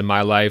certainly has in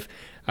my life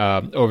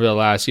over the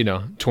last,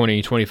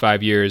 20,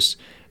 25 years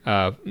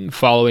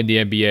following the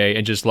NBA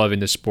and just loving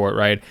the sport,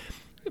 right?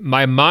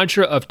 My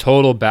mantra of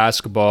total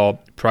basketball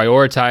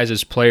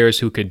prioritizes players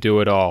who can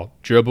do it all.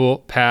 Dribble,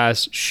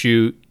 pass,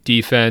 shoot,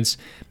 defense,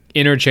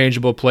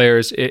 interchangeable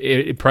players.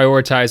 It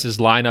prioritizes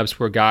lineups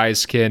where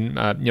guys can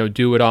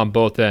do it on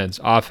both ends,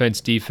 offense,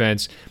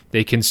 defense.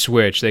 They can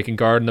switch. They can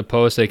guard in the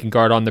post. They can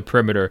guard on the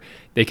perimeter.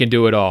 They can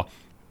do it all.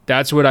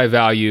 That's what I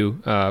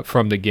value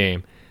from the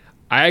game.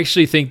 I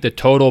actually think the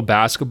total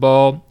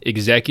basketball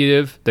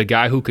executive, the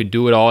guy who can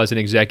do it all as an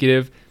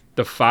executive,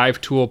 the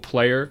five-tool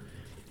player,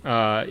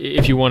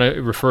 if you want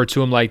to refer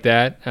to him like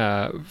that,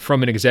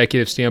 from an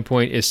executive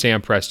standpoint, is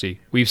Sam Presti.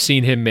 We've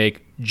seen him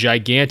make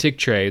gigantic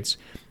trades.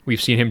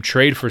 We've seen him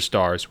trade for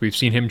stars. We've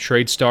seen him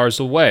trade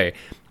stars away.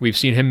 We've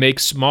seen him make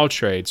small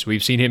trades.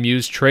 We've seen him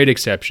use trade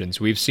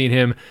exceptions. We've seen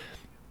him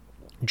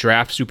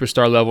draft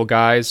superstar level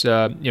guys,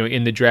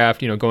 in the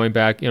draft, going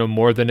back,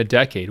 more than a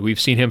decade. We've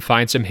seen him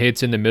find some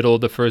hits in the middle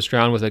of the first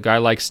round with a guy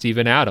like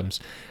Steven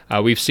Adams.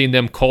 We've seen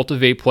them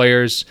cultivate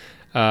players,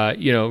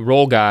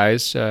 role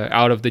guys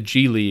out of the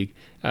G League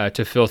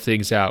to fill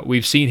things out.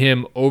 We've seen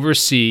him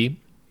oversee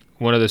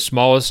one of the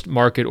smallest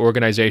market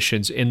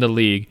organizations in the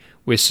league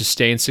with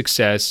sustained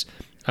success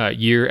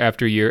year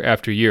after year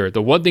after year.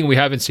 The one thing we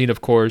haven't seen,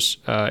 of course,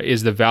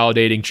 is the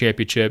validating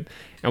championship,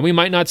 and we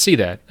might not see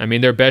that. I mean,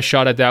 their best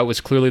shot at that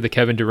was clearly the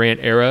Kevin Durant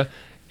era,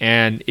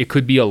 and it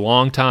could be a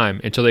long time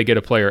until they get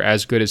a player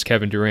as good as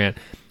Kevin Durant.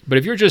 But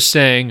if you're just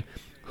saying,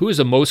 who is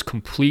the most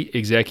complete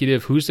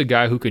executive? Who's the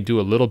guy who can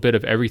do a little bit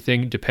of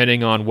everything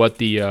depending on what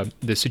the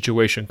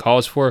situation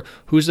calls for?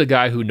 Who's the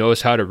guy who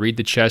knows how to read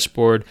the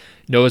chessboard,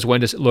 knows when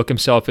to look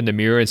himself in the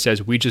mirror and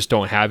says, we just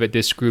don't have it.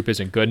 This group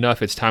isn't good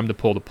enough. It's time to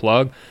pull the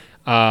plug.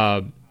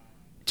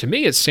 To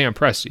me, it's Sam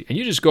Presti. And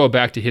you just go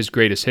back to his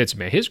greatest hits,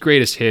 man. His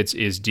greatest hits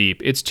is deep.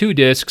 It's 2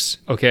 discs,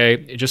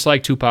 okay? Just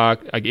like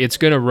Tupac. It's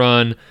going to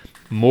run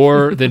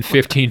more than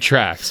 15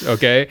 tracks,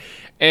 okay?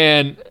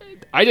 And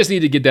I just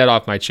need to get that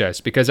off my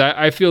chest because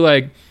I feel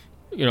like,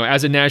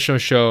 as a national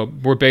show,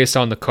 we're based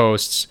on the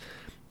coasts.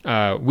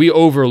 We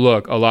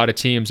overlook a lot of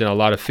teams and a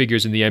lot of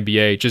figures in the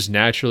NBA just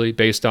naturally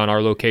based on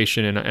our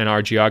location and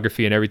our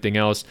geography and everything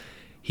else.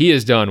 He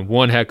has done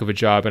one heck of a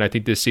job, and I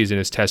think this season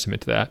is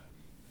testament to that.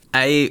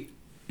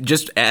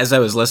 As I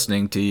was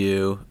listening to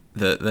you,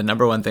 the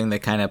number one thing that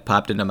kind of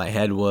popped into my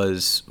head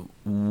was,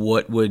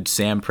 what would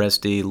Sam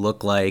Presti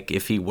look like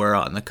if he were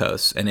on the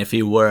coast and if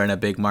he were in a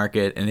big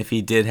market and if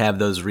he did have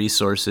those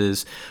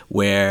resources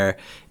where,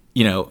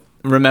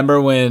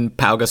 remember when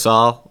Pau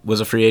Gasol was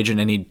a free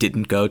agent and he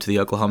didn't go to the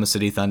Oklahoma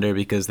City Thunder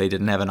because they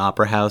didn't have an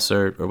opera house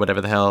or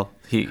whatever the hell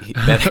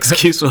that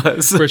excuse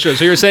was? For sure.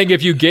 So you're saying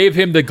if you gave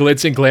him the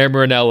glitz and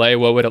glamour in LA,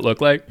 what would it look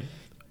like?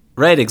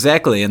 Right,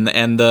 exactly.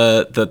 And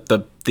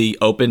the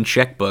open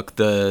checkbook,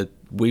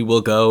 we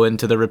will go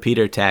into the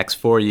repeater tax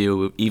for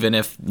you, even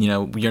if,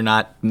 you're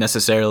not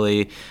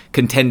necessarily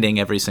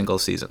contending every single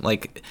season.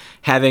 Like,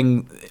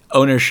 having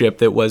ownership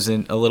that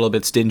wasn't a little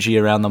bit stingy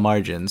around the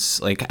margins.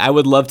 Like, I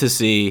would love to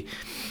see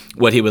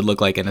what he would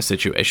look like in a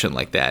situation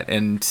like that.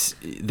 And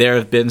there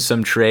have been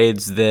some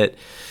trades that,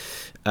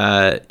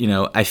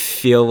 I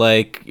feel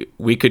like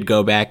we could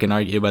go back and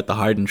argue about the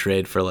Harden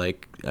trade for the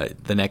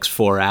next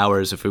 4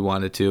 hours if we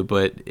wanted to.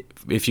 But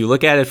if you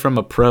look at it from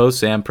a pro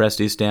Sam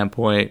Presti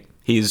standpoint,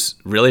 he's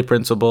really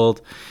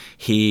principled.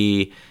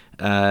 He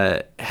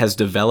has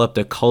developed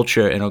a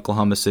culture in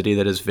Oklahoma City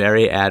that is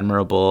very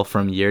admirable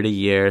from year to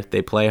year.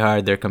 They play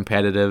hard. They're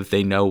competitive.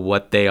 They know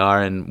what they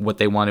are and what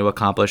they want to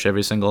accomplish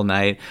every single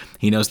night.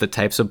 He knows the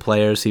types of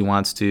players he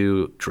wants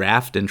to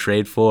draft and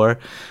trade for.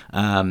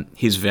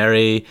 He's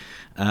very...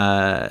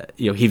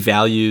 he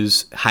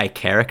values high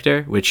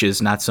character, which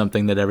is not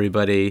something that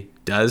everybody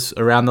does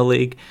around the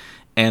league.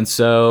 And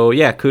so,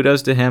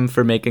 kudos to him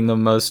for making the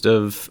most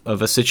of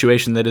a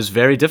situation that is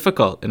very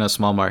difficult in a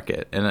small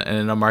market and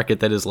in a market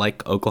that is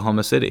like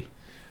Oklahoma City.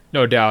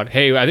 No doubt.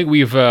 Hey, I think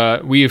we've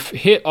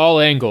hit all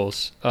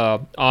angles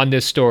on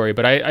this story,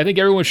 but I think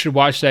everyone should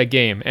watch that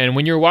game. And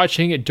when you're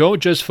watching it,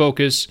 don't just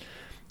focus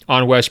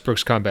on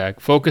Westbrook's comeback.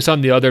 Focus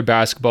on the other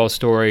basketball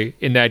story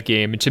in that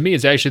game. And to me,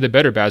 it's actually the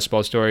better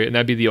basketball story, and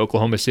that'd be the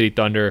Oklahoma City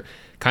Thunder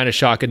kind of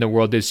shocking the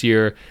world this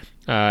year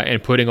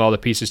and putting all the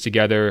pieces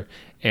together.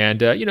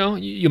 And,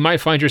 you might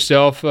find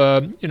yourself,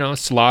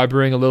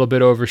 slobbering a little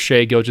bit over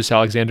Shai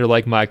Gilgeous-Alexander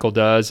like Michael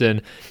does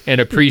and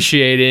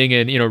appreciating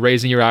and,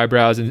 raising your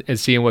eyebrows and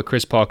seeing what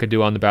Chris Paul could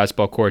do on the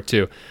basketball court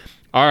too.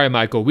 All right,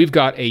 Michael, we've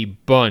got a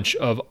bunch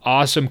of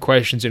awesome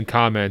questions and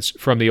comments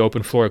from the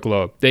Open Floor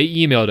Globe. They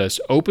emailed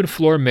us,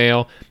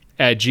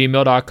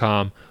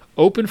 openfloormail@gmail.com,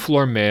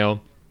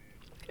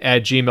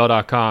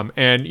 openfloormail@gmail.com.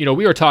 And,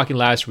 we were talking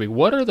last week,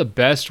 what are the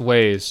best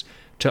ways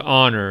to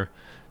honor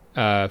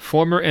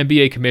former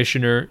NBA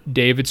commissioner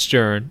David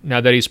Stern,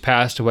 now that he's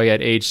passed away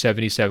at age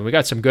 77. We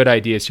got some good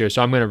ideas here,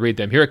 so I'm going to read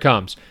them. Here it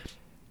comes.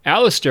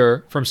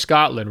 Alistair from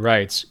Scotland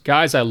writes,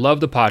 "Guys, I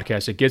love the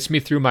podcast. It gets me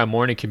through my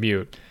morning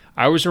commute.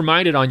 I was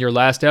reminded on your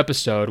last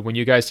episode when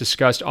you guys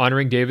discussed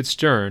honoring David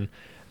Stern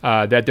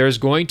that there's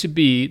going to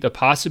be the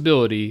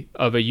possibility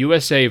of a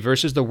USA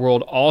versus the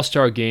World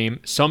All-Star game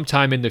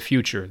sometime in the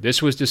future.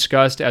 This was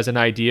discussed as an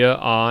idea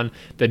on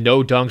the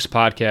No Dunks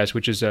podcast,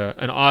 which is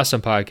an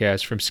awesome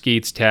podcast from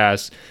Skeets,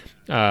 Taz,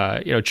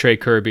 Trey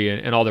Kirby,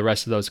 and all the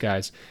rest of those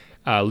guys.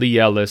 Lee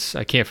Ellis.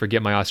 I can't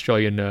forget my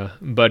Australian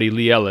buddy,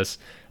 Lee Ellis.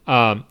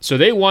 So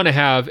they want to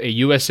have a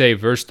USA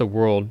versus the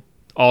World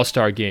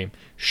All-Star game.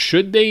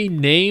 Should they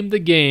name the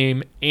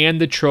game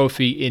and the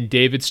trophy in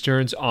David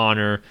Stern's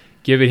honor,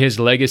 given his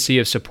legacy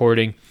of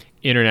supporting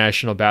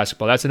international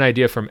basketball? That's an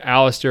idea from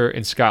Alistair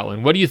in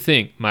Scotland. What do you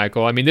think,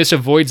 Michael? I mean, this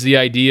avoids the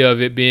idea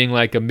of it being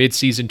like a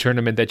midseason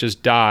tournament that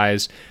just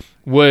dies.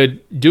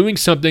 Would doing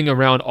something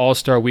around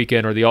All-Star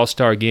Weekend or the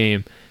All-Star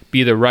Game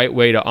be the right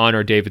way to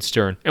honor David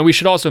Stern? And we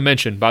should also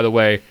mention, by the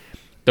way,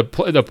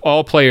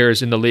 all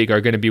players in the league are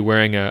going to be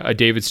wearing a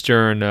David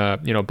Stern,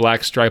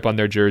 black stripe on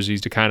their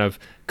jerseys to kind of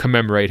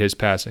commemorate his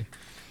passing.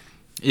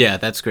 Yeah,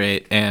 that's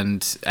great.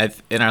 And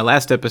in our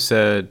last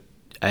episode,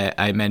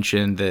 I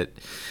mentioned that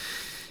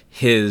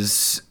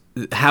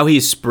how he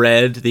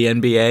spread the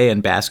NBA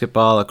and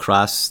basketball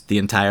across the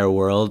entire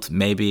world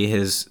may be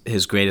his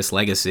greatest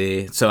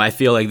legacy. So I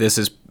feel like this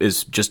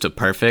is just a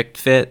perfect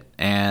fit.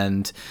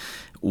 And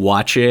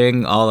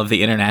watching all of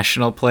the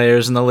international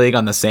players in the league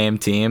on the same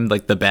team,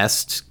 like the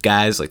best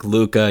guys like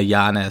Luka,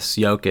 Giannis,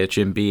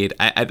 Jokic,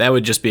 Embiid, that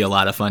would just be a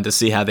lot of fun to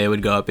see how they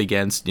would go up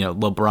against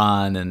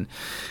LeBron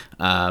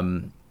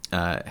and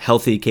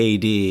healthy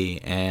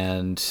KD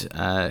and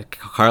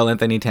Karl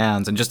Anthony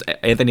Towns and just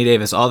Anthony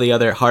Davis, all the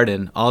other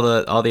Harden, all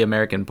the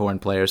American-born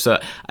players. So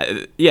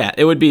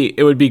it would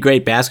be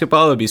great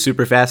basketball. It would be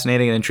super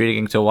fascinating and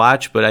intriguing to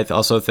watch. But I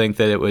also think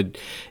that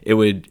it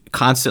would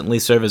constantly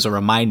serve as a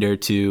reminder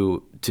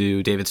to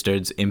David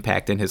Stern's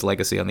impact and his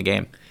legacy on the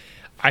game.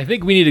 I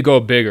think we need to go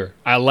bigger.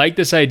 I like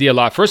this idea a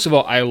lot. First of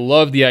all, I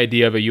love the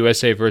idea of a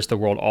USA versus the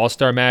World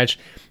All-Star match.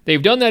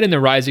 They've done that in the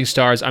Rising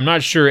Stars. I'm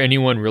not sure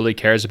anyone really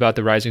cares about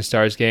the Rising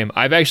Stars game.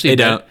 They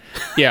don't.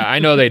 Yeah, I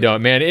know they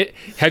don't, man.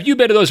 Have you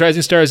been to those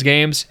Rising Stars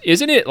games?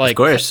 Isn't it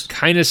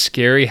kind of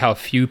scary how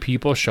few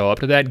people show up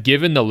to that,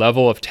 given the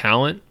level of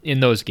talent in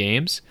those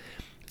games?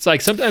 It's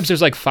like sometimes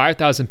there's like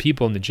 5,000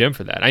 people in the gym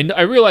for that.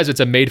 I realize it's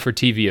a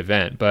made-for-TV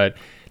event, but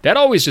that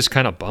always just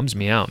kind of bums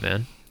me out,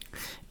 man.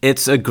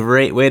 It's a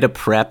great way to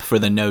prep for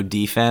the no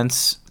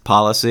defense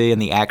policy in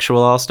the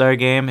actual All-Star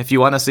game. If you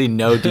want to see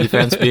no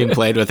defense being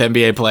played with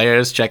NBA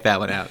players, check that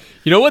one out.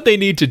 You know what they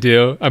need to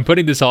do? I'm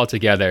putting this all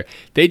together.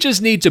 They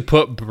just need to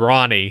put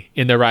Bronny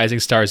in the Rising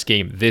Stars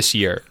game this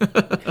year.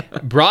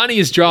 Bronny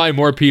is drawing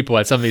more people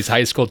at some of these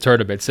high school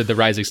tournaments than the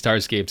Rising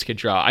Stars games can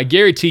draw. I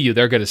guarantee you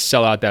they're going to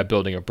sell out that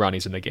building if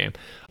Bronny's in the game.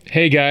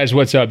 Hey guys,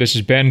 what's up? This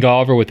is Ben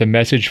Golliver with a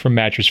message from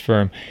Mattress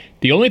Firm.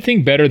 The only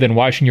thing better than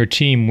watching your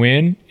team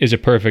win is a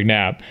perfect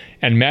nap.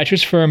 And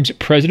Mattress Firm's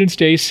President's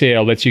Day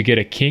sale lets you get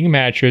a king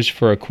mattress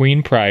for a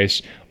queen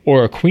price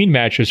or a queen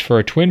mattress for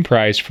a twin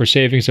price for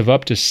savings of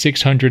up to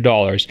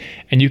 $600.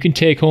 And you can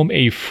take home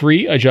a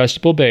free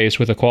adjustable base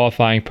with a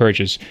qualifying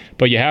purchase.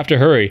 But you have to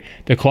hurry.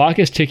 The clock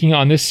is ticking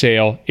on this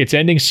sale. It's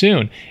ending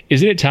soon.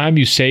 Isn't it time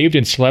you saved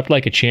and slept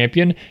like a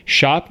champion?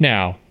 Shop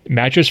now.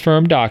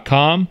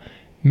 MattressFirm.com.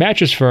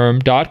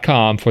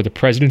 MattressFirm.com for the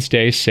President's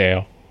Day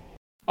sale.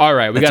 All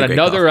right, we got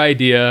another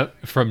idea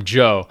from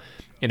Joe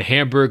in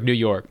Hamburg, New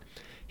York.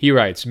 He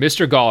writes,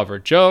 Mr.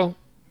 Golliver, Joe,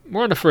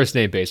 we're on a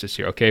first-name basis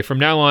here, okay? From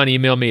now on,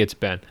 email me, it's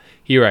Ben.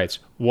 He writes,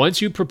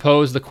 once you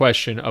propose the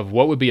question of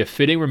what would be a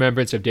fitting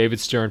remembrance of David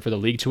Stern for the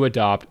league to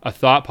adopt, a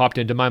thought popped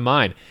into my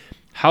mind.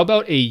 How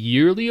about a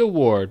yearly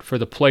award for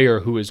the player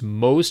who is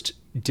most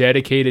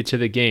dedicated to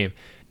the game?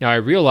 Now, I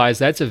realize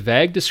that's a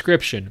vague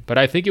description, but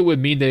I think it would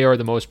mean they are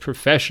the most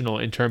professional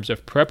in terms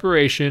of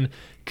preparation,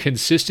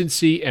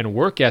 consistency, and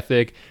work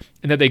ethic,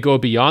 and that they go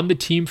beyond the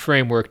team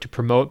framework to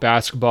promote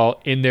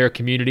basketball in their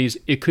communities.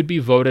 It could be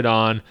voted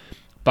on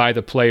by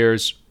the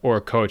players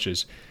or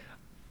coaches.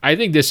 I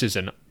think this is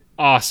an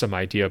awesome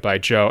idea by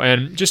Joe.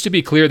 And just to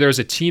be clear, there's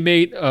a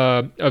Teammate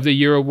of the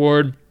Year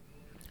award.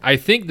 I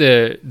think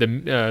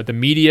the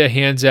media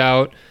hands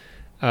out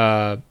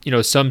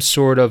some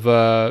sort of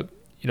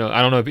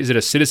I don't know, is it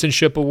a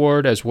citizenship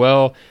award as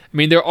well? I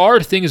mean, there are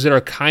things that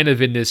are kind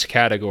of in this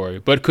category,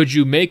 but could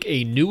you make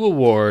a new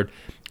award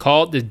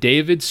called the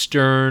David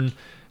Stern,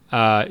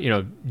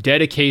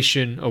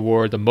 dedication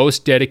award, the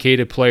most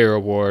dedicated player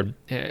award,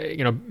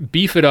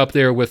 beef it up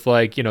there with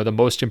the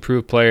most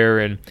improved player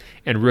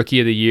and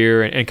rookie of the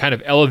year and kind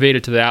of elevate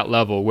it to that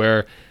level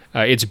where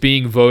it's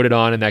being voted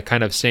on in that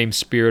kind of same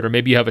spirit, or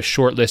maybe you have a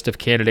short list of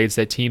candidates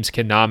that teams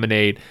can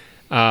nominate.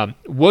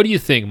 What do you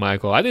think,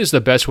 Michael? I think it's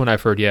the best one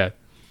I've heard yet.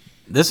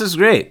 This is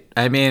great.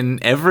 I mean,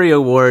 every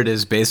award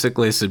is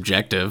basically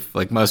subjective,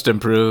 like most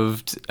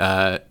improved,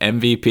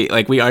 MVP.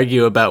 Like, we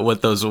argue about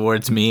what those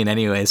awards mean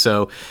anyway.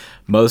 So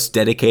most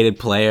dedicated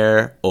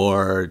player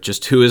or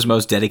just who is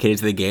most dedicated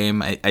to the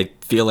game, I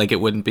feel like it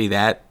wouldn't be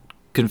that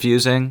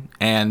confusing.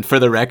 And for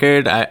the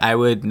record, I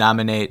would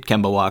nominate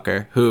Kemba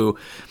Walker, who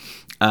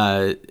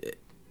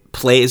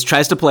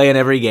tries to play in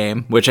every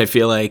game, which I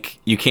feel like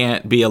you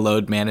can't be a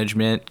load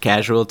management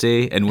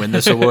casualty and win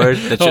this award.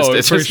 That's just,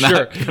 it's for just sure.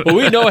 not. Well,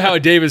 we know how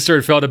David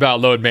Stern felt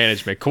about load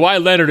management.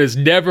 Kawhi Leonard is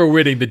never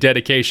winning the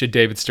Dedication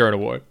David Stern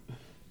Award.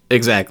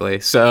 Exactly.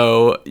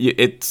 So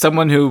it's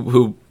someone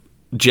who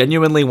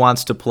genuinely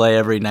wants to play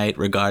every night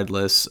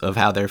regardless of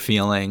how they're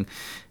feeling,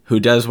 who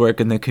does work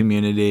in the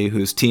community,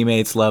 whose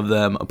teammates love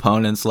them,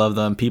 opponents love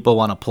them, people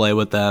want to play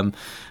with them.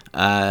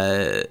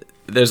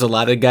 There's a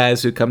lot of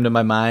guys who come to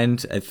my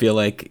mind. I feel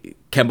like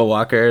Kemba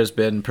Walker has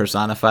been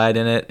personified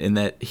in it, in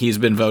that he's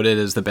been voted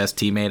as the best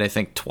teammate, I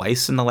think,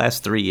 twice in the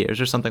last 3 years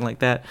or something like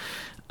that.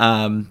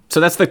 So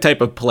that's the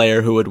type of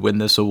player who would win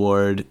this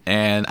award,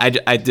 and I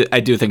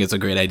do think it's a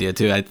great idea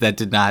too. That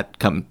did not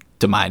come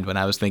to mind when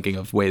I was thinking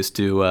of ways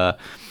to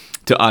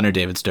honor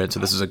David Stern. So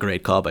this is a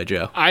great call by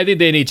Joe. I think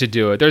they need to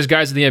do it. There's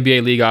guys in the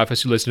NBA league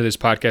office who listen to this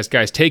podcast.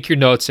 Guys, take your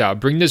notes out.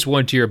 Bring this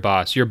one to your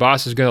boss. Your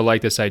boss is going to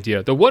like this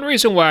idea. The one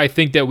reason why I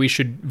think that we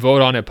should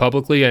vote on it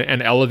publicly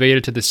and elevate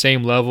it to the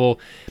same level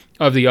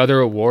of the other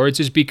awards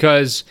is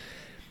because,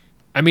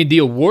 I mean, the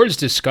awards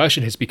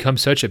discussion has become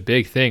such a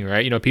big thing,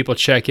 right? You know, people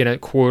check in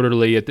at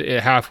quarterly, at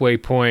the halfway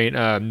point.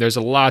 There's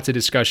a lots of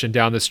discussion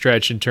down the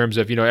stretch in terms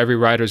of, you know, every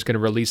writer is going to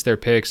release their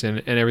picks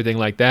and everything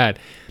like that.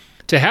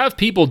 To have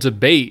people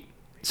debate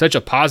such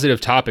a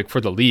positive topic for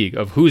the league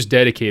of who's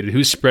dedicated,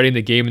 who's spreading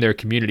the game in their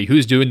community,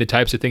 who's doing the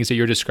types of things that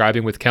you're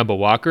describing with Kemba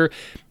Walker,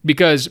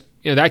 because,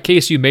 you know, that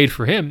case you made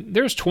for him,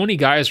 there's 20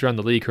 guys around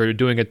the league who are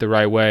doing it the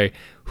right way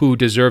who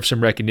deserve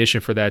some recognition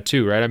for that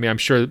too, right? I mean, I'm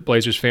sure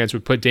Blazers fans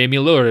would put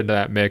Damian Lillard into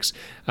that mix,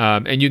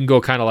 and you can go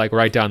kind of like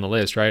right down the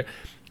list, right?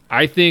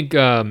 I think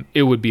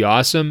it would be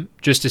awesome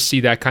just to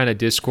see that kind of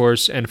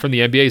discourse, and from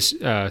the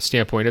NBA's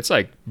standpoint, it's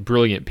like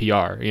brilliant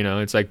PR, you know,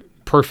 it's like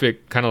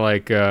perfect kind of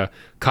like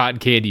cotton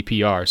candy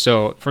PR.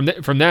 So from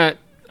that,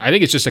 I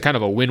think it's just a kind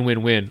of a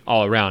win-win-win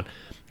all around.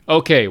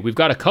 Okay, we've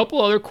got a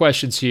couple other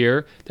questions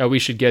here that we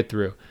should get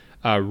through.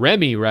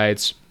 Remy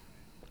writes,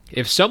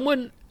 if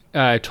someone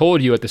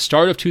told you at the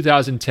start of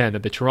 2010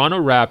 that the Toronto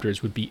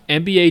Raptors would be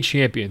NBA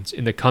champions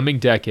in the coming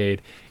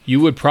decade, you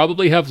would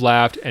probably have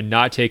laughed and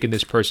not taken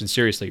this person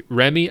seriously.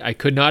 Remy, I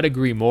could not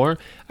agree more.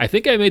 I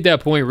think I made that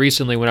point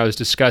recently when I was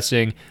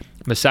discussing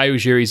Masai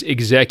Ujiri's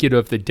Executive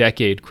of the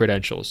Decade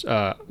credentials.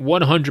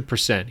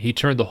 100%. He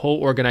turned the whole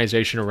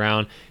organization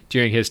around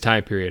during his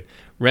time period.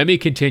 Remy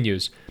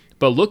continues,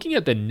 but looking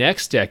at the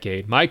next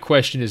decade, my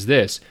question is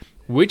this.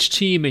 Which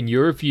team, in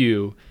your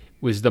view,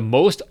 was the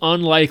most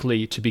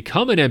unlikely to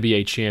become an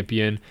NBA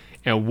champion,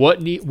 and what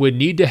would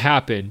need to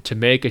happen to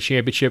make a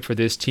championship for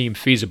this team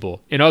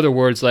feasible? In other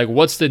words, like,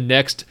 what's the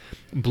next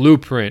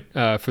blueprint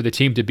for the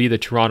team to be the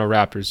Toronto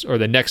Raptors, or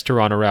the next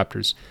Toronto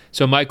Raptors?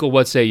 So, Michael,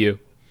 what say you?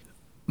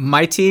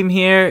 My team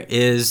here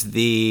is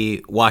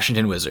the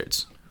Washington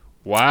Wizards.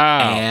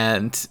 Wow.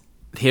 And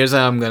here's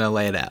how I'm going to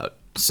lay it out.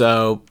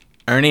 So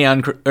Ernie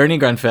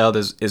Grunfeld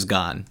is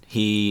gone.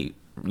 He,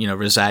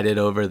 resided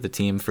over the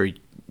team for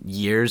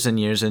years and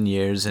years and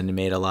years, and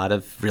made a lot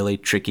of really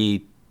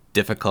tricky,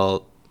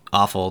 difficult,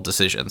 awful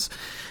decisions.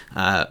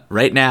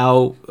 Right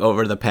now,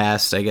 over the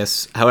past, I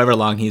guess, however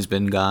long he's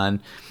been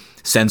gone,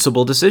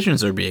 sensible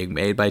decisions are being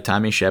made by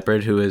Tommy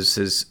Shepard,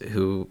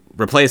 who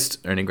replaced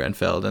Ernie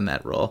Grunfeld in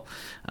that role.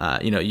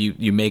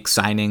 You make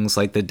signings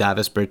like the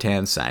Davis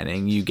Bertans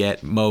signing. You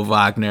get Mo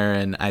Wagner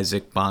and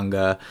Isaac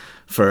Bonga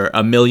for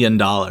 $1 million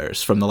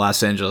from the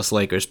Los Angeles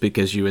Lakers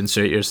because you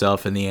insert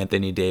yourself in the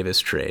Anthony Davis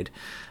trade.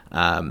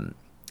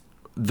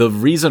 The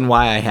reason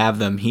why I have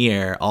them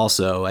here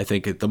also, I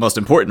think the most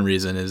important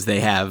reason, is they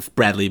have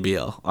Bradley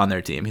Beal on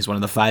their team. He's one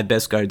of the 5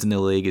 best guards in the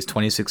league. He's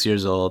 26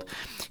 years old.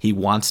 He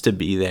wants to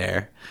be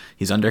there.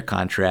 He's under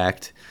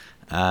contract.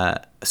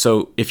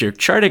 So if you're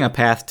charting a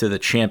path to the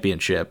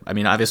championship, I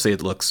mean, obviously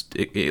it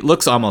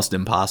looks almost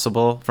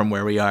impossible from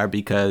where we are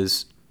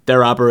because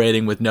they're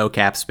operating with no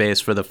cap space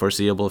for the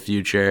foreseeable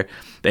future.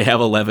 They have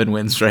 11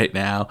 wins right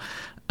now.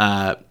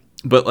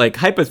 But like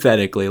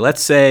hypothetically,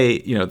 let's say,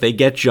 they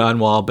get John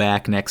Wall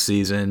back next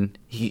season.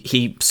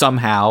 He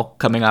somehow,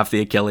 coming off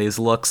the Achilles,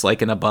 looks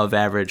like an above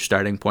average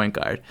starting point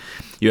guard.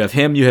 You have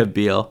him, you have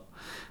Beal.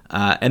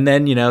 And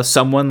then,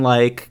 someone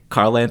like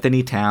Karl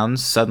Anthony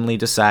Towns suddenly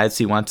decides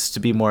he wants to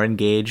be more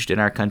engaged in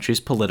our country's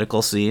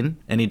political scene,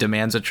 and he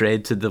demands a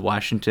trade to the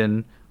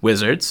Washington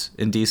Wizards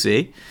in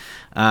D.C.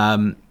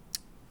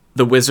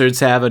 The Wizards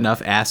have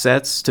enough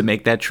assets to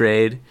make that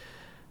trade,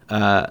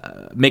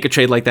 make a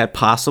trade like that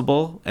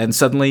possible, and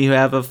suddenly you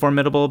have a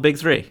formidable big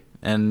three,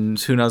 and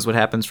who knows what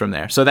happens from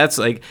there. So that's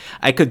like,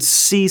 I could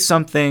see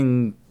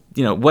something,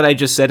 what I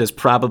just said is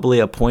probably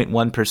a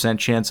 0.1%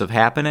 chance of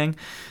happening,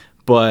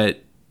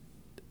 but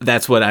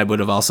that's what I would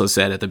have also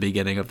said at the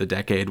beginning of the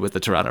decade with the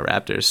Toronto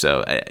Raptors.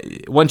 So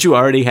once you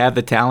already have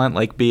the talent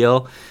like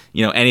Beal,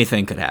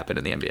 anything could happen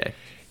in the NBA.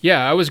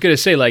 Yeah, I was going to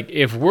say, like,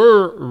 if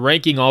we're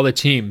ranking all the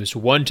teams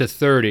 1 to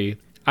 30,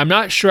 I'm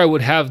not sure I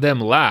would have them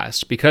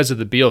last because of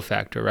the Beal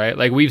factor, right?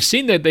 Like, we've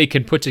seen that they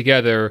can put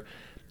together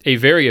a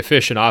very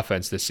efficient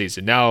offense this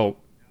season. Now,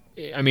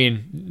 I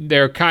mean,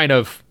 they're kind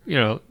of,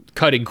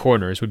 cutting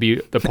corners would be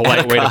the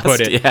polite way to put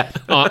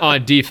it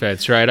on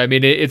defense, right? I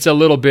mean, it's a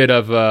little bit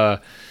of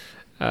a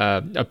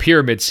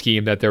pyramid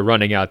scheme that they're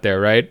running out there,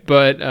 right?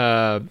 But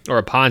or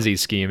a Ponzi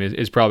scheme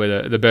is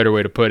probably the better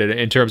way to put it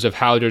in terms of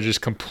how they're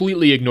just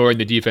completely ignoring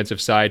the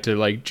defensive side to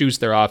like juice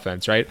their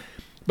offense, right?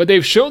 But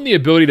they've shown the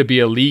ability to be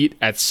elite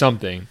at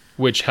something,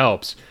 which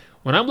helps.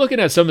 When I'm looking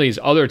at some of these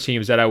other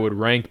teams that I would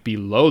rank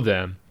below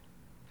them,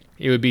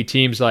 it would be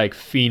teams like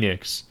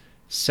Phoenix,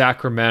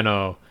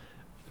 Sacramento,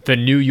 the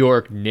New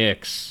York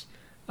Knicks.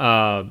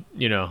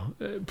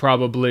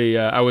 Probably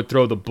I would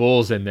throw the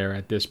Bulls in there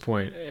at this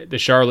point, the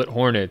Charlotte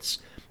Hornets,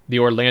 the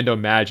Orlando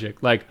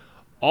Magic. Like,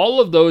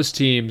 all of those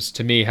teams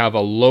to me have a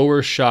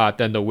lower shot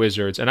than the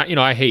Wizards. And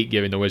I hate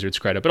giving the Wizards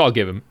credit, but I'll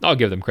give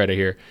them credit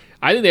here.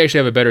 I think they actually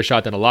have a better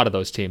shot than a lot of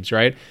those teams,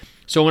 right?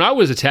 So when I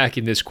was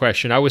attacking this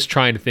question, I was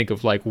trying to think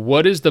of like,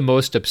 what is the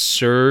most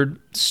absurd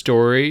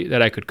story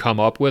that I could come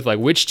up with? Like,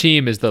 which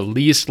team is the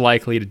least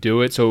likely to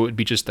do it? So it would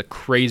be just the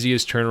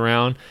craziest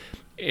turnaround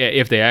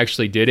if they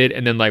actually did it.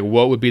 And then like,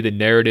 what would be the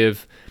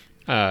narrative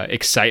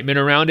excitement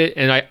around it?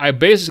 And I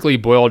basically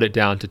boiled it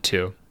down to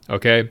two,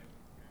 okay?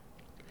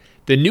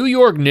 The New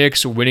York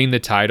Knicks winning the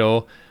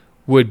title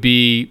would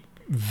be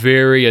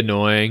very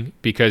annoying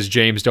because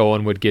James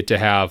Dolan would get to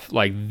have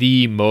like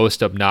the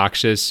most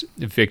obnoxious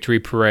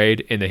victory parade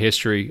in the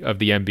history of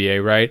the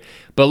NBA, right?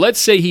 But let's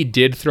say he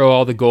did throw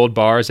all the gold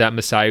bars at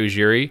Masai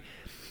Ujiri.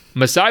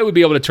 Masai would be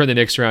able to turn the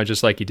Knicks around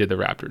just like he did the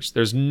Raptors.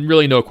 There's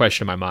really no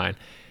question in my mind.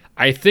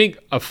 I think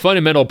a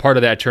fundamental part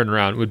of that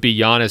turnaround would be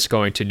Giannis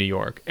going to New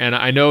York. And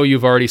I know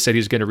you've already said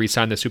he's going to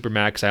re-sign the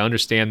Supermax. I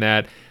understand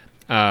that.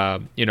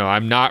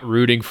 I'm not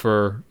rooting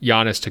for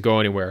Giannis to go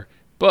anywhere.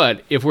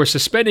 But if we're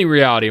suspending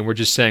reality and we're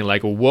just saying,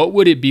 like, what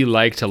would it be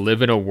like to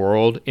live in a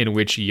world in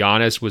which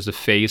Giannis was the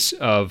face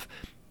of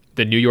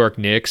the New York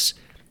Knicks,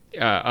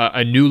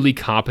 a newly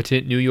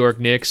competent New York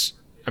Knicks?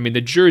 I mean,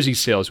 the jersey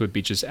sales would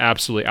be just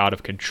absolutely out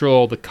of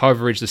control. The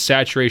coverage, the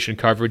saturation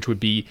coverage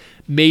would be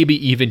maybe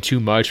even too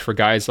much for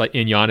guys like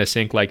in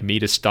Giannis Inc. like me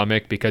to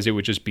stomach because it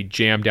would just be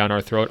jammed down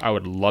our throat. I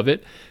would love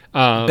it.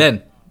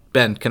 Ben,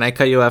 can I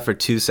cut you off for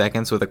 2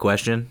 seconds with a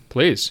question?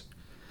 Please.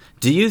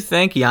 Do you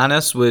think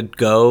Giannis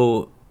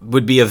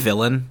would be a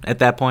villain at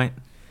that point?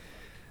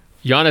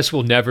 Giannis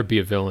will never be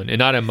a villain, and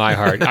not in my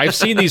heart. I've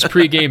seen these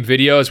pregame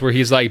videos where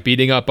he's like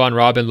beating up on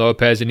Robin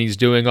Lopez and he's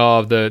doing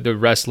all of the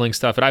wrestling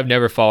stuff, and I've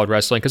never followed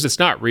wrestling because it's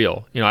not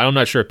real. I'm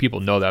not sure if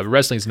people know that, but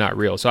wrestling's not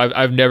real. So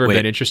I've never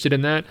been interested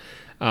in that.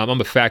 I'm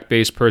a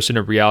fact-based person,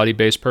 a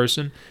reality-based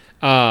person.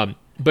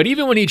 But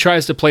even when he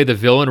tries to play the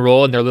villain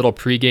role in their little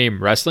pregame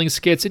wrestling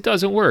skits, it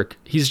doesn't work.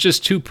 He's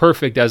just too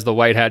perfect as the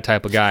white hat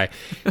type of guy.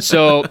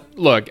 So,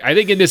 look, I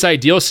think in this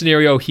ideal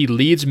scenario, he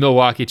leads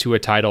Milwaukee to a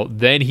title,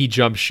 then he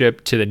jumps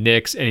ship to the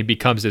Knicks, and he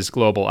becomes this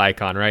global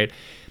icon, right?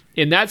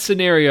 In that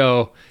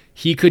scenario,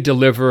 he could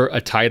deliver a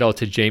title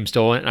to James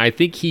Dolan, and I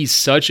think he's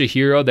such a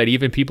hero that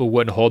even people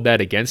wouldn't hold that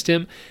against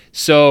him.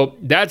 So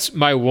that's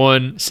my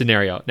one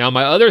scenario. Now,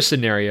 my other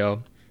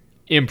scenario,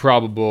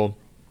 improbable,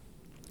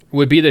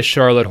 would be the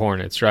Charlotte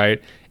Hornets,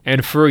 right?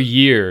 And for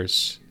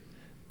years,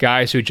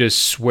 guys who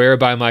just swear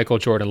by Michael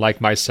Jordan, like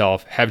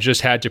myself, have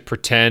just had to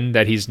pretend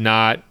that he's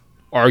not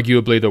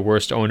arguably the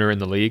worst owner in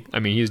the league. I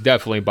mean, he's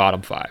definitely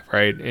bottom five,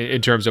 right?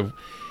 In terms of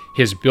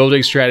his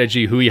building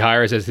strategy, who he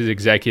hires as his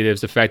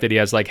executives, the fact that he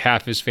has like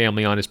half his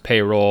family on his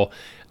payroll.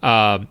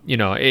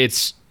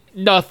 It's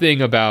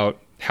nothing about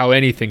how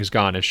anything's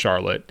gone in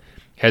Charlotte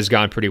has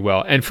gone pretty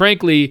well. And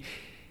frankly,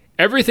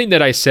 everything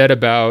that I said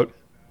about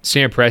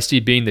Sam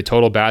Presti being the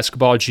total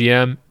basketball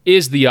GM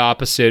is the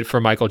opposite for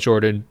Michael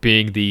Jordan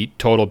being the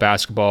total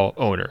basketball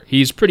owner.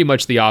 He's pretty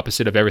much the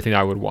opposite of everything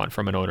I would want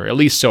from an owner, at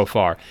least so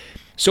far.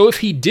 So if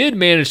he did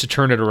manage to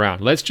turn it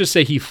around, let's just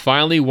say he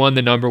finally won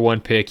the number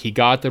one pick, he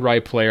got the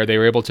right player, they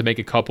were able to make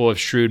a couple of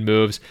shrewd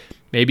moves,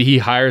 maybe he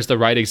hires the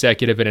right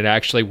executive and it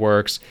actually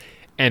works,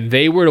 and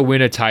they were to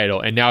win a title,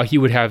 and now he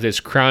would have this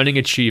crowning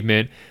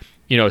achievement,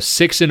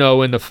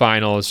 6-0 in the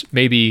finals,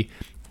 maybe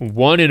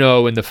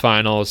 1-0 in the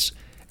finals,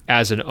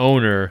 as an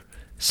owner,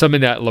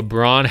 something that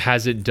LeBron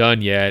hasn't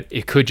done yet.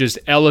 It could just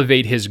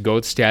elevate his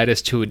GOAT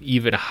status to an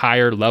even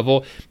higher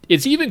level.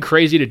 It's even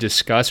crazy to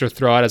discuss or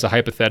throw out as a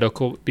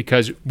hypothetical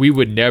because we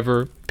would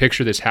never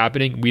picture this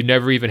happening. We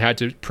never even had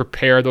to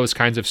prepare those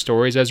kinds of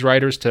stories as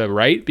writers to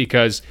write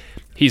because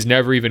he's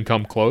never even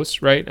come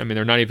close, right? I mean,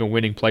 they're not even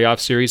winning playoff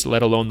series,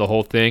 let alone the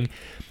whole thing.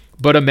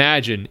 But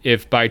imagine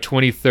if by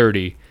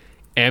 2030,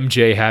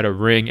 MJ had a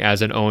ring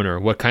as an owner,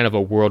 what kind of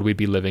a world we'd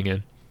be living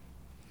in.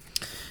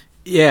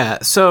 Yeah,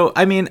 so,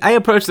 I mean, I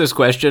approach this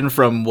question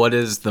from what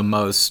is the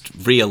most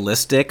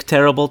realistic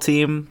terrible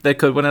team that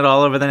could win it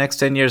all over the next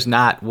 10 years,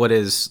 not what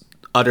is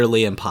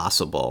utterly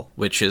impossible,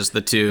 which is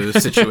the two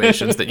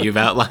situations that you've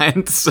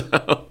outlined.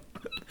 So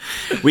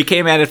we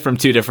came at it from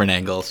two different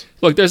angles.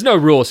 Look, there's no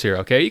rules here,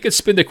 okay? You can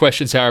spin the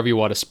questions however you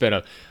want to spin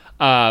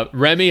them.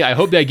 Remy, I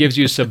hope that gives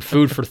you some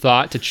food for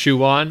thought to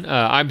chew on.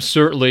 I'm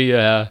certainly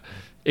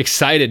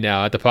excited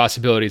now at the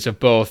possibilities of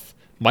both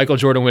Michael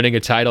Jordan winning a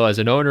title as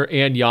an owner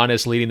and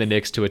Giannis leading the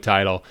Knicks to a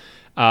title.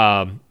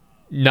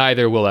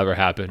 Neither will ever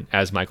happen,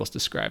 as Michael's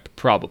described,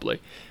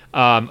 probably.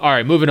 All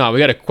right, moving on. We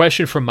got a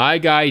question from my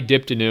guy,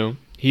 Diptanu.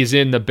 He's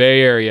in the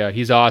Bay Area.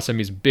 He's awesome.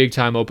 He's a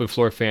big-time open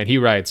floor fan. He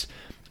writes,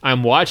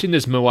 I'm watching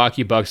this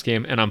Milwaukee Bucks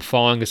game, and I'm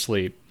falling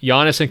asleep.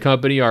 Giannis and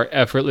company are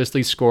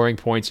effortlessly scoring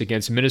points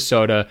against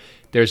Minnesota.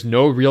 There's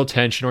no real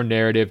tension or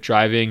narrative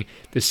driving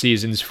the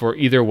seasons for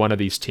either one of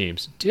these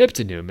teams.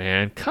 Diptanu,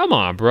 man. Come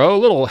on, bro. A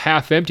little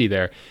half-empty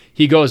there.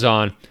 He goes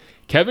on,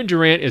 Kevin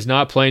Durant is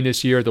not playing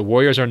this year. The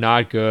Warriors are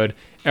not good.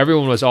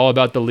 Everyone was all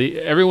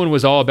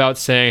about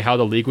saying how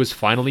the league was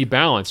finally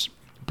balanced.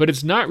 But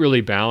it's not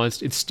really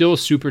balanced. It's still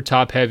super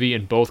top-heavy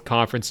in both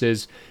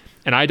conferences.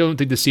 And I don't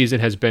think the season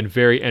has been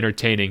very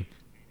entertaining.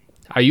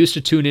 I used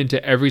to tune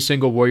into every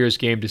single Warriors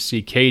game to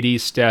see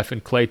KD, Steph,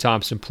 and Klay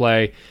Thompson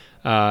play,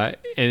 and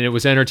it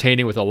was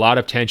entertaining with a lot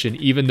of tension,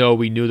 even though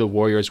we knew the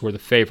Warriors were the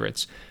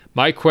favorites.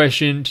 My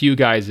question to you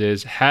guys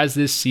is, has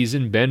this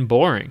season been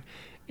boring?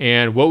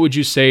 And what would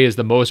you say is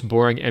the most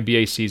boring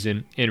NBA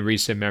season in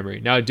recent memory?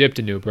 Now,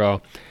 Diptanu,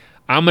 bro,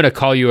 I'm going to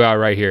call you out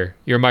right here.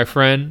 You're my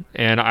friend,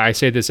 and I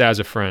say this as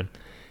a friend.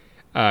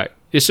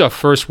 This is a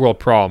first world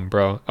problem,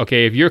 bro.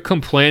 Okay, if you're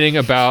complaining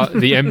about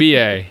the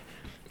NBA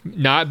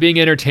not being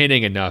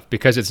entertaining enough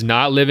because it's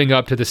not living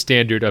up to the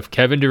standard of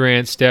Kevin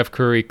Durant, Steph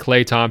Curry,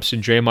 Klay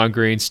Thompson, Draymond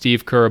Green,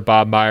 Steve Kerr,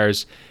 Bob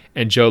Myers,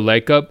 and Joe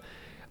Lacob,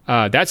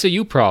 that's a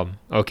you problem,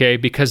 okay?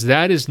 Because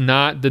that is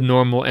not the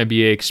normal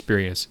NBA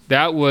experience.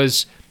 That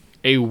was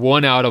a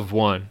 1 out of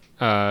 1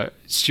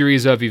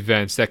 series of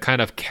events that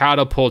kind of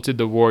catapulted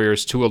the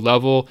Warriors to a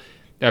level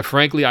that,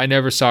 frankly, I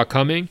never saw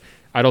coming.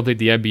 I don't think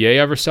the NBA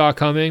ever saw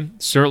coming.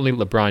 Certainly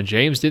LeBron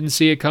James didn't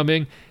see it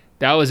coming.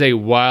 That was a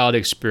wild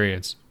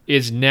experience.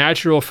 It's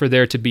natural for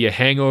there to be a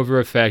hangover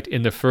effect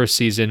in the first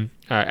season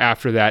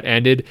after that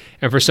ended.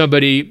 And for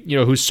somebody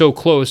who's so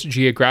close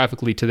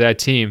geographically to that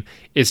team,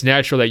 it's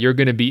natural that you're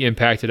going to be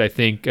impacted, I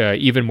think,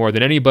 even more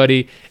than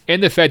anybody.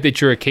 And the fact that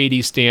you're a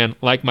KD stan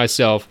like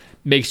myself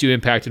makes you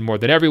impacted more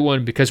than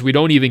everyone, because we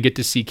don't even get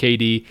to see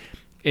KD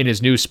in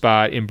his new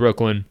spot in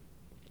Brooklyn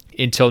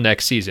until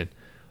next season.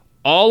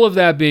 All of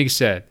that being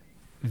said,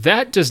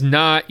 that does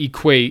not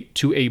equate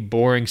to a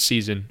boring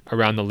season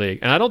around the league.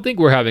 And I don't think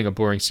we're having a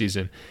boring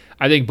season.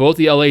 I think both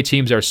the LA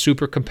teams are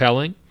super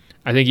compelling.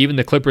 I think even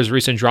the Clippers'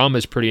 recent drama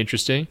is pretty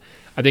interesting.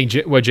 I think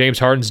what James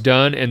Harden's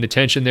done and the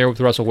tension there with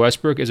Russell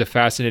Westbrook is a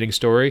fascinating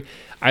story.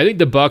 I think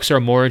the Bucks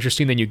are more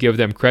interesting than you give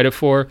them credit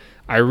for.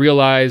 I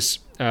realize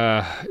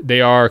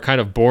they are kind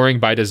of boring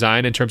by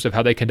design in terms of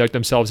how they conduct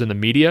themselves in the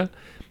media.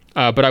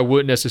 But I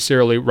wouldn't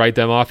necessarily write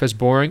them off as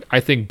boring. I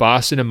think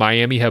Boston and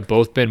Miami have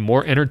both been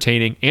more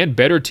entertaining and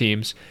better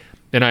teams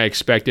than I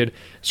expected.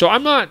 So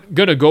I'm not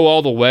going to go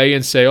all the way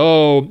and say,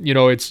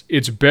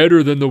 it's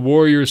better than the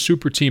Warriors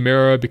super team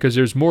era because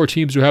there's more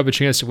teams who have a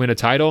chance to win a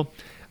title.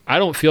 I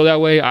don't feel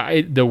that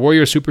way. The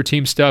Warriors super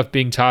team stuff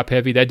being top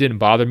heavy, that didn't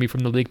bother me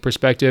from the league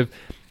perspective.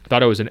 I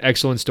thought it was an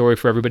excellent story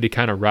for everybody to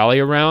kind of rally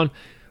around.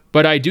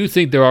 But I do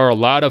think there are a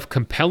lot of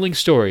compelling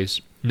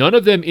stories. None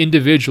of them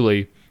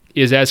individually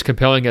is as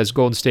compelling as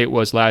Golden State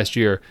was last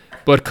year,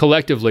 but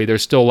collectively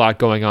there's still a lot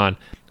going on.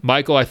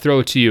 Michael, I throw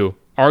it to you.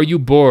 Are you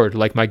bored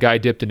like my guy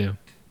Diptanu?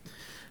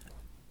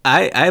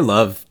 I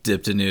love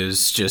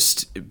Diptanu's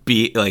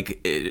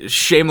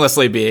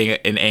shamelessly being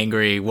an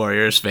angry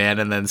Warriors fan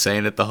and then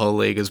saying that the whole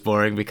league is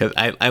boring, because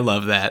I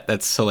love that.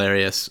 That's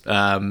hilarious.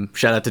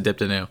 Shout out to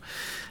Diptanu.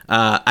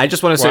 I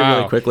just want to say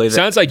really quickly that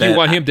sounds like you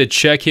want him to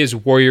check his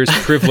Warriors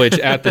privilege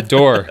at the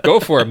door. Go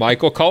for it,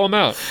 Michael. Call him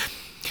out.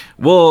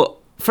 Well,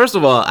 first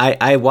of all,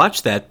 I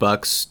watched that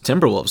Bucks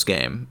Timberwolves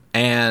game,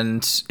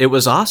 and it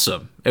was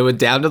awesome. It went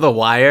down to the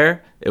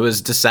wire. It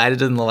was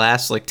decided in the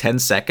last 10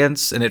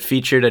 seconds, and it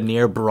featured a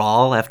near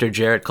brawl after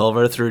Jarrett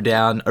Culver threw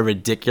down a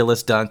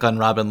ridiculous dunk on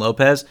Robin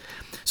Lopez.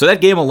 So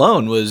that game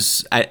alone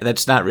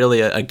that's not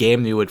really a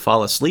game you would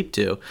fall asleep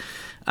to.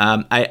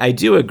 I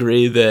do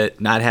agree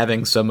that not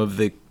having some of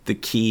the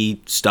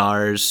key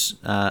stars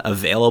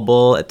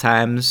available at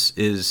times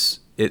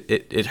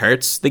it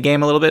hurts the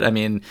game a little bit. I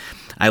mean,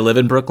 I live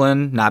in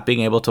Brooklyn. Not being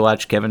able to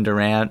watch Kevin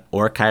Durant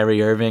or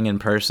Kyrie Irving in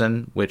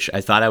person, which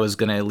I thought I was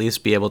going to at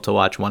least be able to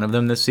watch one of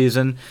them this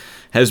season,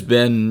 has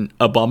been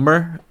a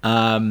bummer.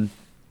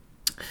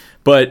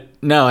 But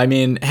no, I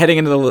mean, heading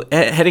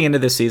into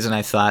this season,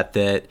 I thought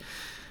that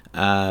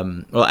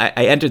I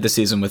entered the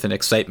season with an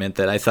excitement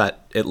that I thought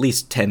at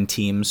least 10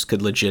 teams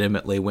could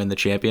legitimately win the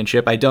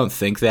championship. I don't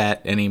think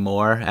that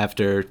anymore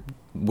after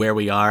where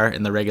we are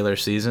in the regular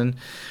season.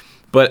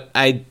 But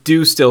I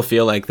do still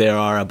feel like there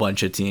are a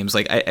bunch of teams.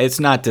 It's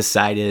not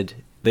decided.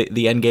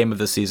 The end game of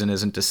the season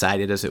isn't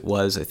decided as it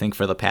was, I think,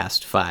 for the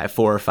past 4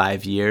 or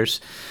 5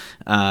 years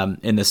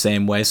in the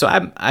same way. So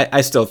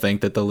I still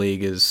think that the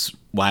league is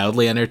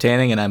wildly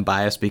entertaining, and I'm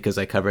biased because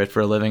I cover it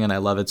for a living and I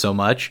love it so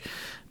much.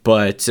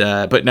 But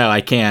no,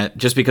 I can't.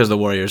 Just because the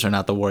Warriors are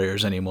not the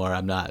Warriors anymore,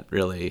 I'm not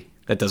really.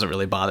 That doesn't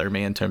really bother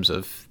me in terms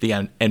of the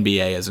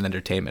NBA as an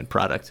entertainment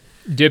product.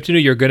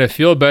 Diptanu, you're going to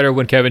feel better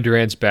when Kevin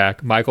Durant's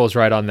back. Michael's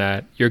right on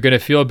that. You're going to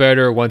feel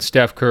better once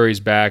Steph Curry's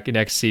back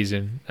next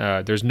season.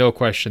 There's no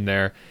question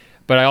there.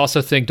 But I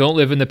also think don't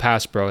live in the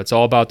past, bro. It's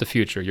all about the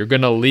future. You're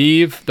going to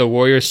leave the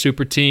Warriors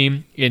super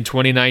team in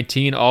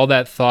 2019. All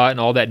that thought and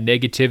all that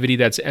negativity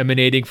that's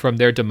emanating from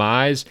their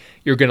demise,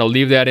 you're going to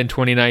leave that in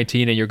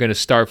 2019 and you're going to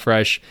start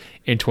fresh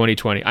in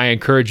 2020. I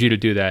encourage you to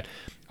do that.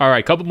 All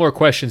right, couple more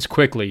questions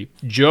quickly.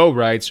 Joe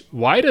writes,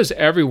 why does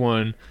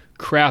everyone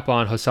crap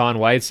on Hassan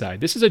Whiteside?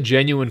 This is a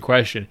genuine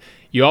question.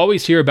 You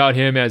always hear about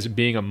him as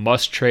being a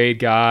must-trade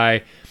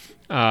guy,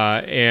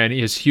 and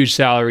his huge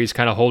salary is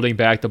kind of holding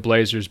back the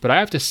Blazers. But I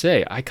have to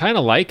say, I kind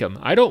of like him.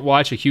 I don't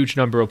watch a huge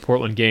number of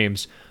Portland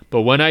games,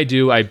 but when I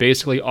do, I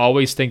basically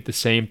always think the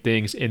same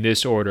things in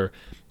this order.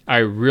 I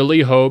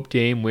really hope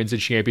Dame wins a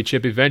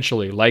championship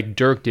eventually, like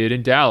Dirk did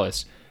in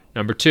Dallas.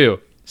 Number 2,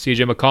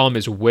 CJ McCollum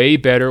is way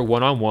better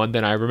one-on-one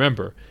than I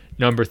remember.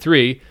 Number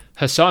 3,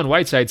 Hassan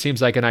Whiteside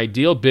seems like an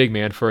ideal big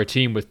man for a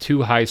team with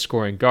 2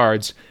 high-scoring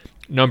guards.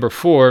 Number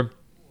 4,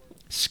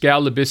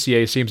 Skal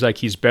Labissiere seems like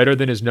he's better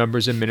than his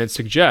numbers and minutes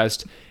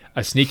suggest.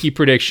 A sneaky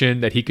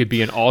prediction that he could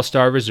be an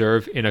all-star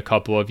reserve in a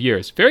couple of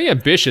years. Very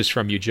ambitious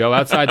from you, Joe,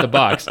 outside the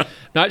box.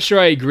 Not sure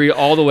I agree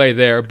all the way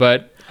there,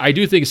 but I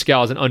do think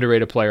Skal is an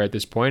underrated player at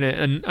this point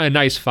and a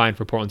nice find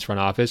for Portland's front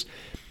office.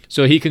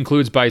 So he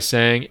concludes by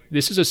saying,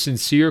 this is a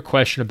sincere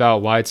question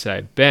about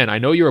Whiteside. Ben, I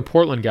know you're a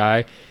Portland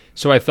guy,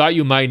 so I thought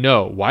you might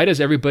know. Why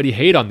does everybody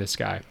hate on this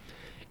guy?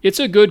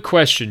 It's a good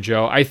question,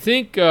 Joe. I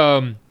think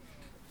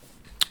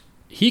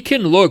he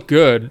can look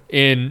good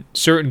in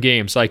certain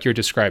games like you're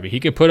describing. He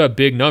can put up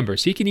big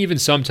numbers. He can even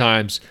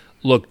sometimes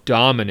look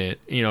dominant,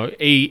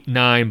 8,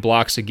 9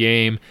 blocks a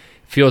game.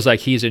 Feels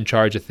like he's in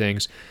charge of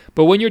things.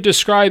 But when you're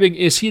describing,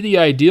 is he the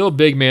ideal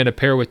big man to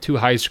pair with 2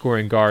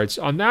 high-scoring guards?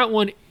 On that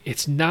one,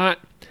 it's not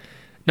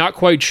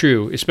quite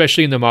true,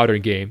 especially in the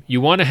modern game.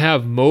 You want to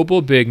have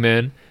mobile big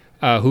men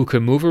who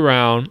can move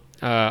around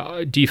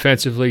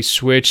defensively,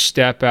 switch,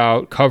 step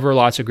out, cover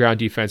lots of ground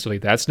defensively.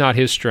 That's not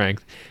his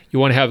strength. You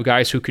want to have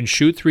guys who can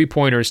shoot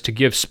three-pointers to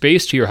give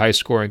space to your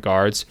high-scoring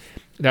guards.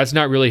 That's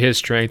not really his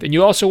strength. And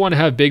you also want to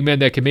have big men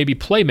that can maybe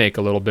play make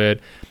a little bit,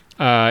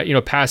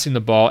 passing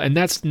the ball, and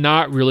that's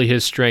not really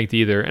his strength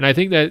either. And I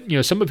think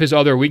that some of his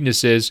other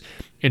weaknesses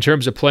in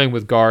terms of playing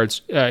with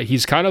guards,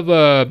 he's kind of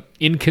a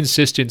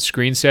inconsistent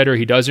screen setter.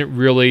 He doesn't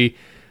really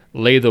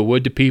lay the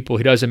wood to people.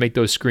 He doesn't make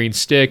those screens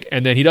stick,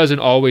 and then he doesn't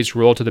always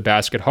roll to the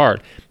basket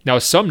hard. Now,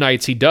 some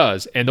nights he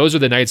does, and those are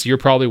the nights you're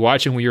probably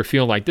watching when you're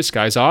feeling like, this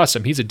guy's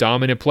awesome. He's a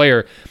dominant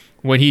player.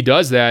 When he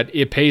does that,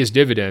 it pays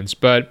dividends,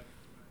 but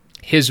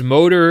his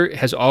motor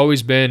has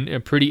always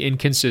been pretty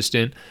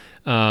inconsistent,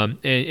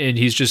 and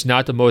he's just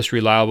not the most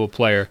reliable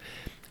player.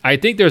 I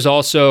think there's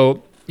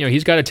also,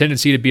 he's got a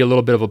tendency to be a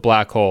little bit of a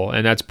black hole,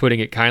 and that's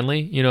putting it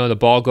kindly. The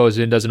ball goes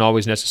in, doesn't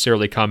always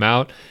necessarily come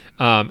out.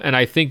 And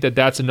I think that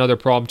that's another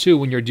problem too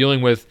when you're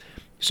dealing with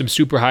some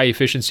super high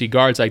efficiency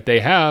guards like they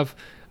have.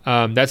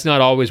 That's not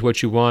always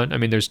what you want. I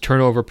mean, there's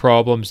turnover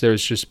problems,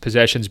 there's just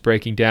possessions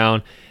breaking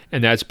down,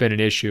 and that's been an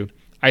issue.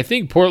 I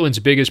think Portland's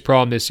biggest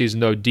problem this season,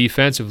 though,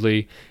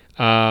 defensively,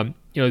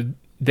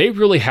 they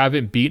really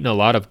haven't beaten a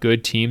lot of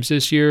good teams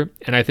this year,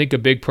 and I think a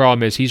big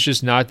problem is he's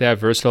just not that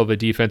versatile of a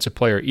defensive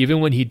player.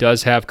 Even when he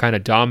does have kind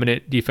of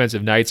dominant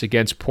defensive nights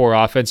against poor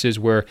offenses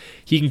where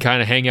he can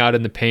kind of hang out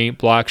in the paint,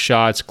 block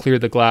shots, clear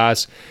the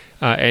glass,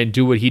 and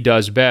do what he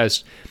does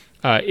best,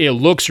 it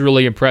looks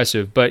really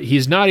impressive, but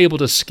he's not able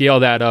to scale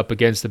that up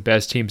against the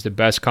best teams, the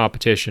best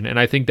competition, and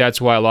I think that's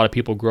why a lot of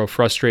people grow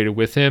frustrated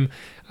with him.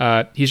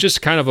 He's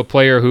just kind of a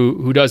player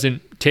who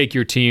doesn't take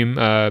your team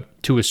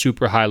to a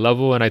super high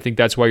level, and I think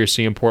that's why you're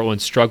seeing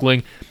Portland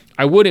struggling.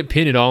 I wouldn't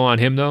pin it all on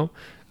him, though.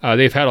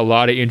 They've had a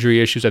lot of injury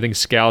issues. I think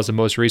Scal is the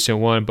most recent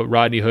one, but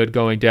Rodney Hood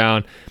going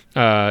down,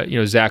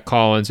 Zach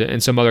Collins,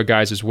 and some other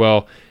guys as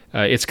well.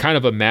 It's kind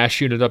of a mash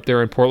unit up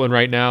there in Portland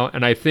right now,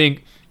 and I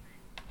think,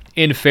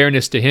 in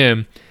fairness to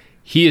him,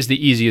 he is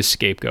the easiest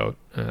scapegoat.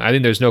 I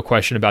think there's no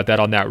question about that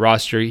on that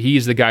roster.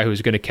 He's the guy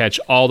who's going to catch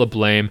all the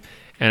blame,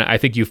 and I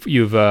think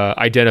you've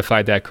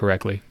identified that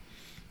correctly.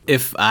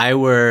 If I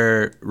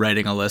were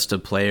writing a list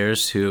of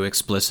players who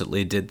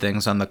explicitly did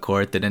things on the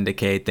court that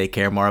indicate they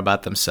care more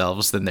about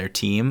themselves than their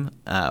team,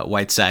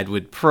 Whiteside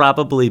would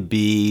probably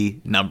be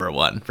number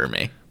 1 for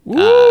me.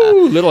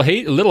 Ooh, little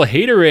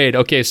haterade.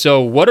 Okay,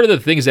 so what are the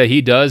things that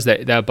he does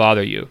that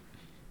bother you?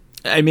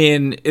 I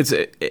mean,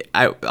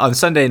 on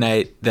Sunday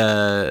night,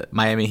 the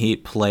Miami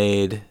Heat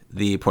played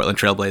the Portland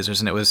Trailblazers,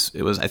 and it was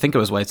I think it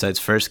was Whiteside's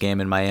first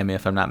game in Miami,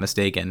 if I'm not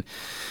mistaken,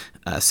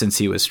 since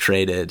he was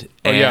traded.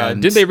 Oh, yeah.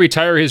 Did they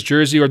retire his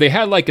jersey, or they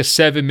had like a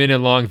 7-minute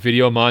long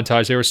video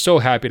montage? They were so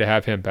happy to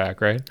have him back,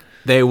 right?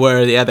 They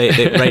were, yeah, they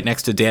right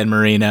next to Dan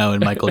Marino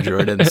and Michael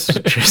Jordan's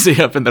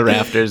jersey up in the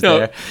rafters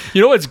there.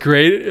 You know what's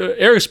great?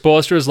 Eric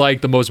Spoelstra is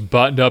like the most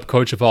buttoned-up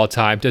coach of all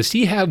time. Does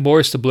he have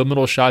more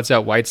subliminal shots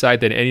at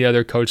Whiteside than any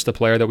other coach, the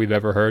player that we've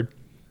ever heard?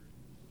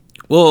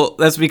 Well,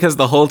 that's because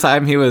the whole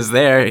time he was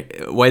there,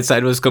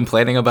 Whiteside was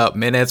complaining about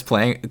minutes,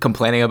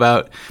 complaining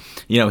about,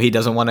 he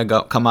doesn't want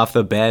to come off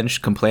the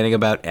bench, complaining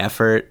about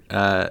effort,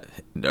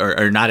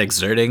 or not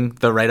exerting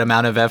the right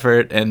amount of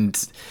effort. And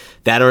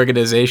that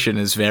organization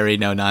is very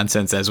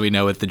no-nonsense, as we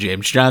know with the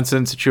James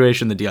Johnson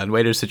situation, the Dion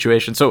Waiters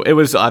situation. So it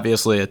was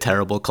obviously a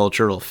terrible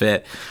cultural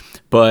fit.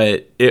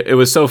 But it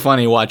was so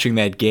funny watching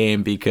that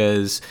game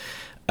because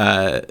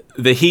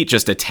the Heat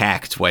just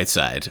attacked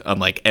Whiteside on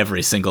like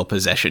every single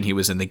possession he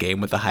was in the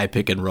game with the high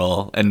pick and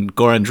roll. And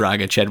Goran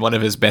Dragic had one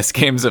of his best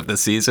games of the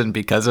season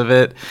because of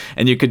it.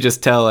 And you could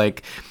just tell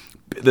like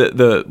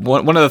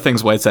one of the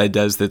things Whiteside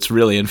does that's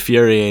really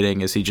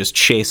infuriating is he just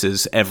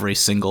chases every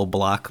single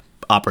block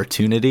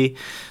opportunity.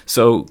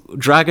 So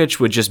Dragic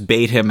would just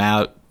bait him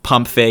out,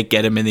 pump fake,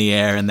 get him in the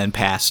air, and then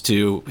pass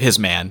to his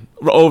man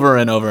over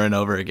and over and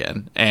over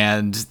again.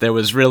 And there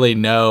was really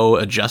no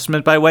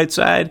adjustment by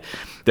Whiteside.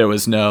 There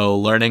was no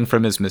learning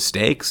from his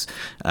mistakes.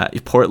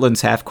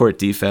 Portland's half-court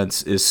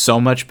defense is so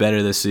much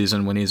better this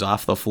season when he's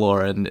off the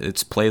floor, and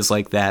it's plays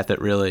like that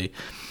really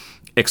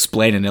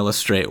explain and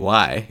illustrate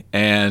why.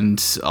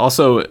 And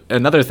also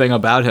another thing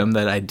about him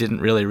that I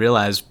didn't really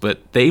realize,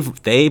 but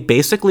they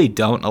basically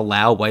don't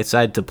allow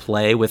Whiteside to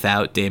play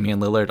without Damian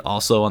Lillard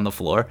also on the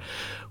floor,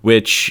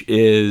 which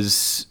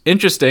is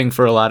interesting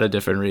for a lot of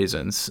different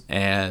reasons,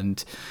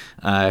 and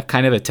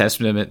kind of a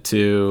testament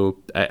to,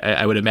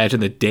 I would imagine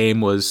that Dame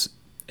was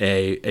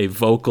a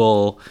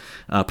vocal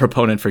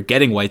proponent for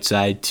getting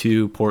Whiteside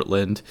to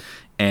Portland,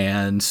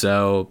 and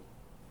so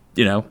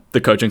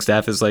the coaching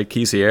staff is like,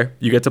 he's here,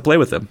 you get to play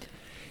with him.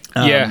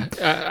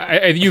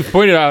 You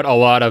pointed out a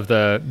lot of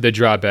the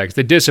drawbacks.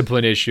 The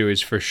discipline issue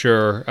is for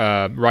sure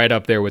right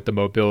up there with the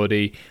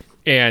mobility,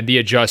 and the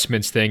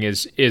adjustments thing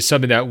is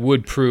something that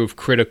would prove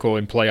critical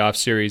in playoff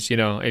series.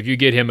 If you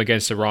get him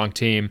against the wrong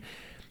team,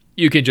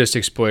 you can just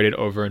exploit it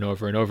over and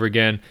over and over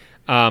again.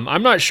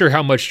 I'm not sure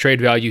how much trade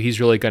value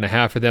he's really going to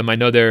have for them. I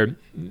know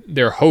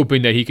they're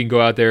hoping that he can go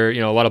out there.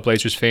 A lot of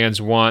Blazers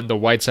fans want the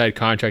Whiteside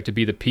contract to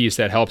be the piece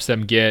that helps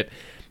them get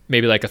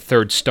maybe like a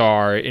third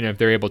star, if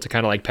they're able to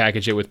kind of like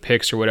package it with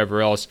picks or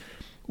whatever else.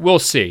 We'll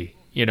see.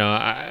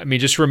 I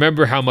mean, just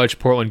remember how much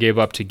Portland gave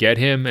up to get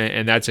him,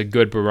 and that's a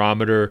good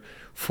barometer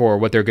for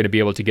what they're going to be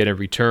able to get in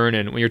return.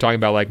 And when you're talking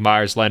about like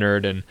Myers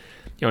Leonard and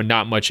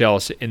not much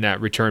else in that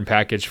return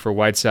package for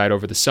Whiteside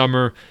over the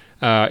summer,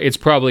 it's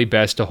probably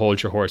best to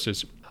hold your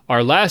horses.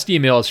 Our last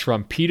email is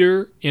from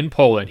Peter in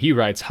Poland. He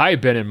writes, "Hi,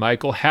 Ben and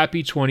Michael.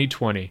 Happy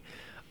 2020.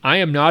 I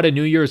am not a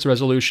New Year's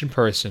resolution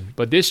person,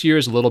 but this year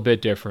is a little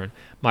bit different.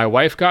 My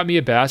wife got me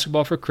a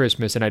basketball for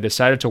Christmas, and I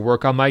decided to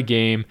work on my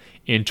game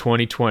in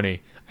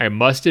 2020. I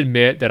must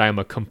admit that I'm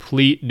a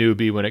complete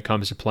newbie when it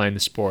comes to playing the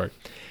sport.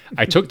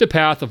 I took the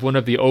path of one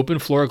of the Open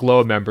Floor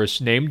Glow members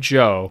named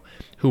Joe,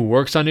 who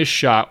works on his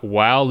shot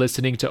while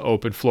listening to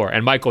Open Floor."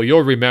 And Michael,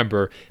 you'll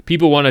remember,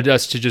 people wanted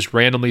us to just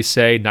randomly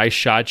say, "Nice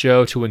shot,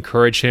 Joe," to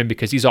encourage him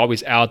because he's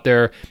always out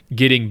there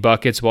getting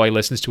buckets while he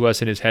listens to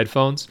us in his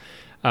headphones.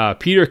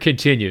 Peter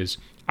continues,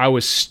 "I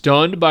was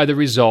stunned by the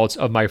results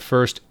of my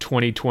first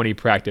 2020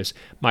 practice.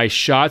 My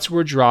shots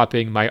were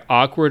dropping. My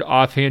awkward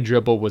offhand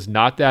dribble was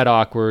not that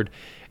awkward.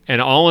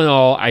 And all in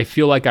all, I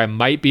feel like I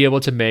might be able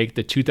to make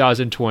the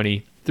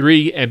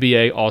 2023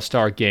 NBA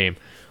All-Star game.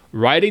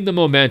 Riding the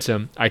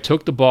momentum, I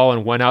took the ball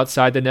and went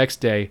outside the next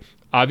day.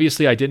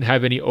 Obviously, I didn't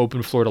have any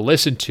Open Floor to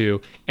listen to,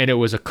 and it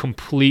was a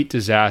complete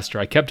disaster.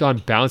 I kept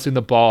on bouncing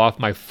the ball off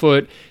my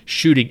foot,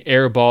 shooting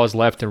air balls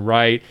left and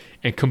right,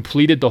 and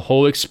completed the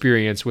whole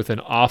experience with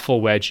an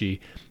awful wedgie.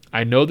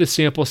 I know the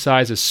sample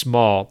size is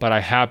small, but I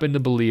happen to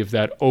believe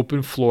that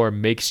Open Floor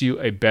makes you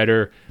a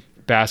better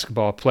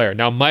basketball player."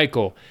 Now,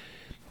 Michael,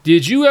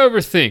 did you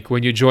ever think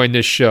when you joined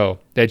this show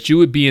that you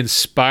would be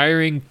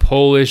inspiring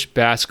Polish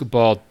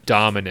basketball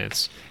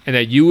dominance and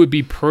that you would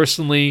be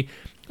personally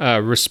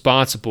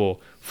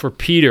responsible for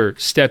Peter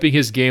stepping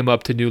his game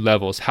up to new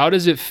levels? How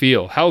does it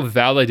feel? How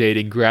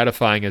validating,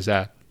 gratifying is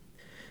that?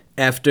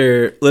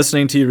 After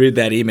listening to you read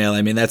that email,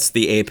 I mean, that's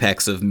the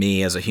apex of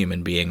me as a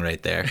human being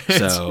right there.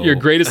 So your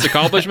greatest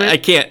accomplishment? I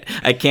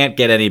can't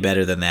get any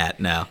better than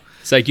that, no.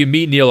 It's like you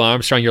meet Neil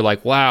Armstrong, you're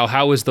like, wow,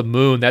 how was the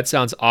moon? That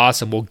sounds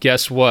awesome. Well,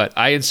 guess what?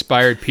 I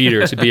inspired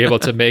Peter to be able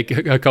to make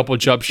a couple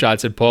jump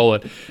shots in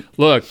Poland.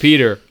 Look,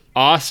 Peter,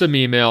 awesome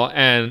email.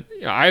 And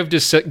I've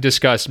just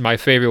discussed my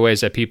favorite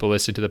ways that people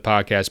listen to the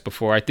podcast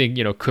before. I think,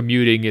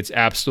 commuting, it's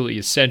absolutely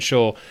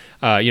essential.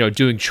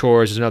 Doing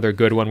chores is another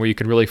good one where you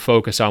can really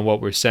focus on what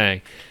we're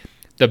saying.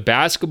 The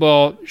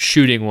basketball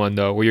shooting one,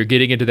 though, where you're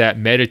getting into that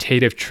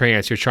meditative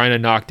trance, you're trying to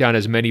knock down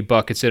as many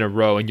buckets in a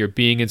row and you're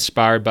being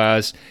inspired by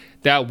us,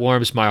 that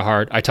warms my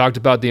heart. I talked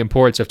about the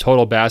importance of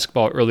total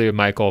basketball earlier,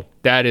 Michael.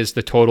 That is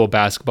the total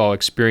basketball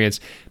experience.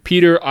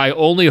 Peter, I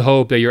only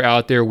hope that you're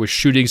out there with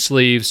shooting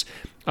sleeves,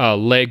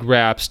 leg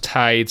wraps,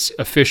 tights,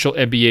 official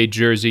NBA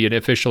jersey, and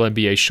official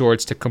NBA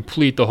shorts to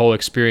complete the whole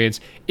experience.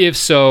 If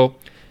so,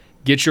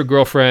 get your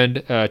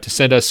girlfriend to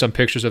send us some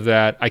pictures of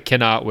that. I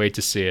cannot wait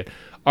to see it.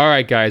 All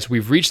right, guys,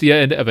 we've reached the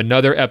end of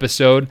another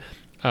episode.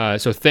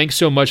 So thanks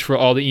so much for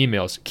all the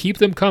emails. Keep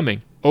them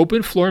coming.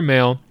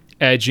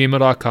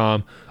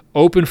 openfloormail@gmail.com.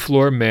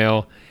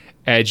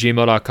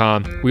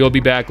 openfloormail@gmail.com. We'll be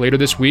back later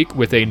this week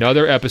with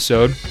another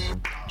episode.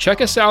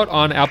 Check us out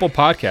on Apple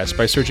Podcasts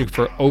by searching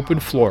for Open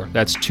Floor.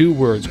 That's 2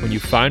 words. When you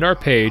find our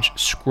page,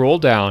 scroll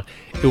down.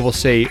 It will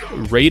say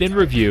rate and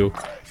review.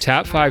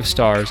 Tap 5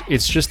 stars.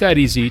 It's just that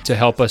easy to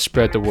help us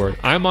spread the word.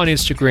 I'm on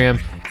Instagram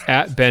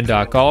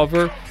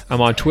 @ben.golliver.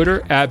 I'm on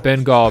Twitter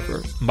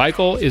 @BenGolliver.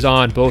 Michael is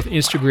on both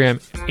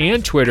Instagram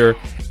and Twitter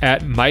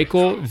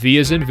 @Michael V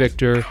as in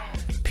Victor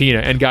Pina.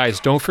 And guys,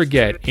 don't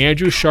forget,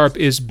 Andrew Sharp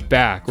is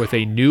back with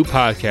a new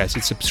podcast.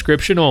 It's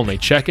subscription only.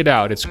 Check it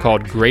out. It's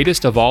called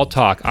Greatest of All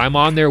Talk. I'm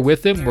on there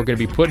with him. We're going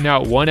to be putting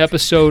out 1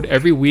 episode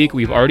every week.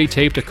 We've already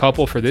taped a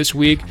couple for this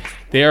week.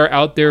 They are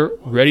out there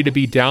ready to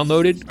be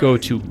downloaded. Go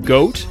to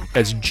GOAT,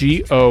 that's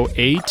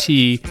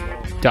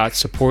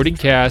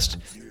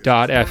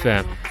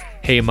GOAT.supportingcast.fm.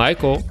 Hey,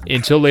 Michael,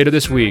 until later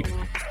this week,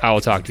 I will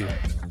talk to you.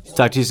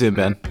 Talk to you soon,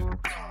 Ben.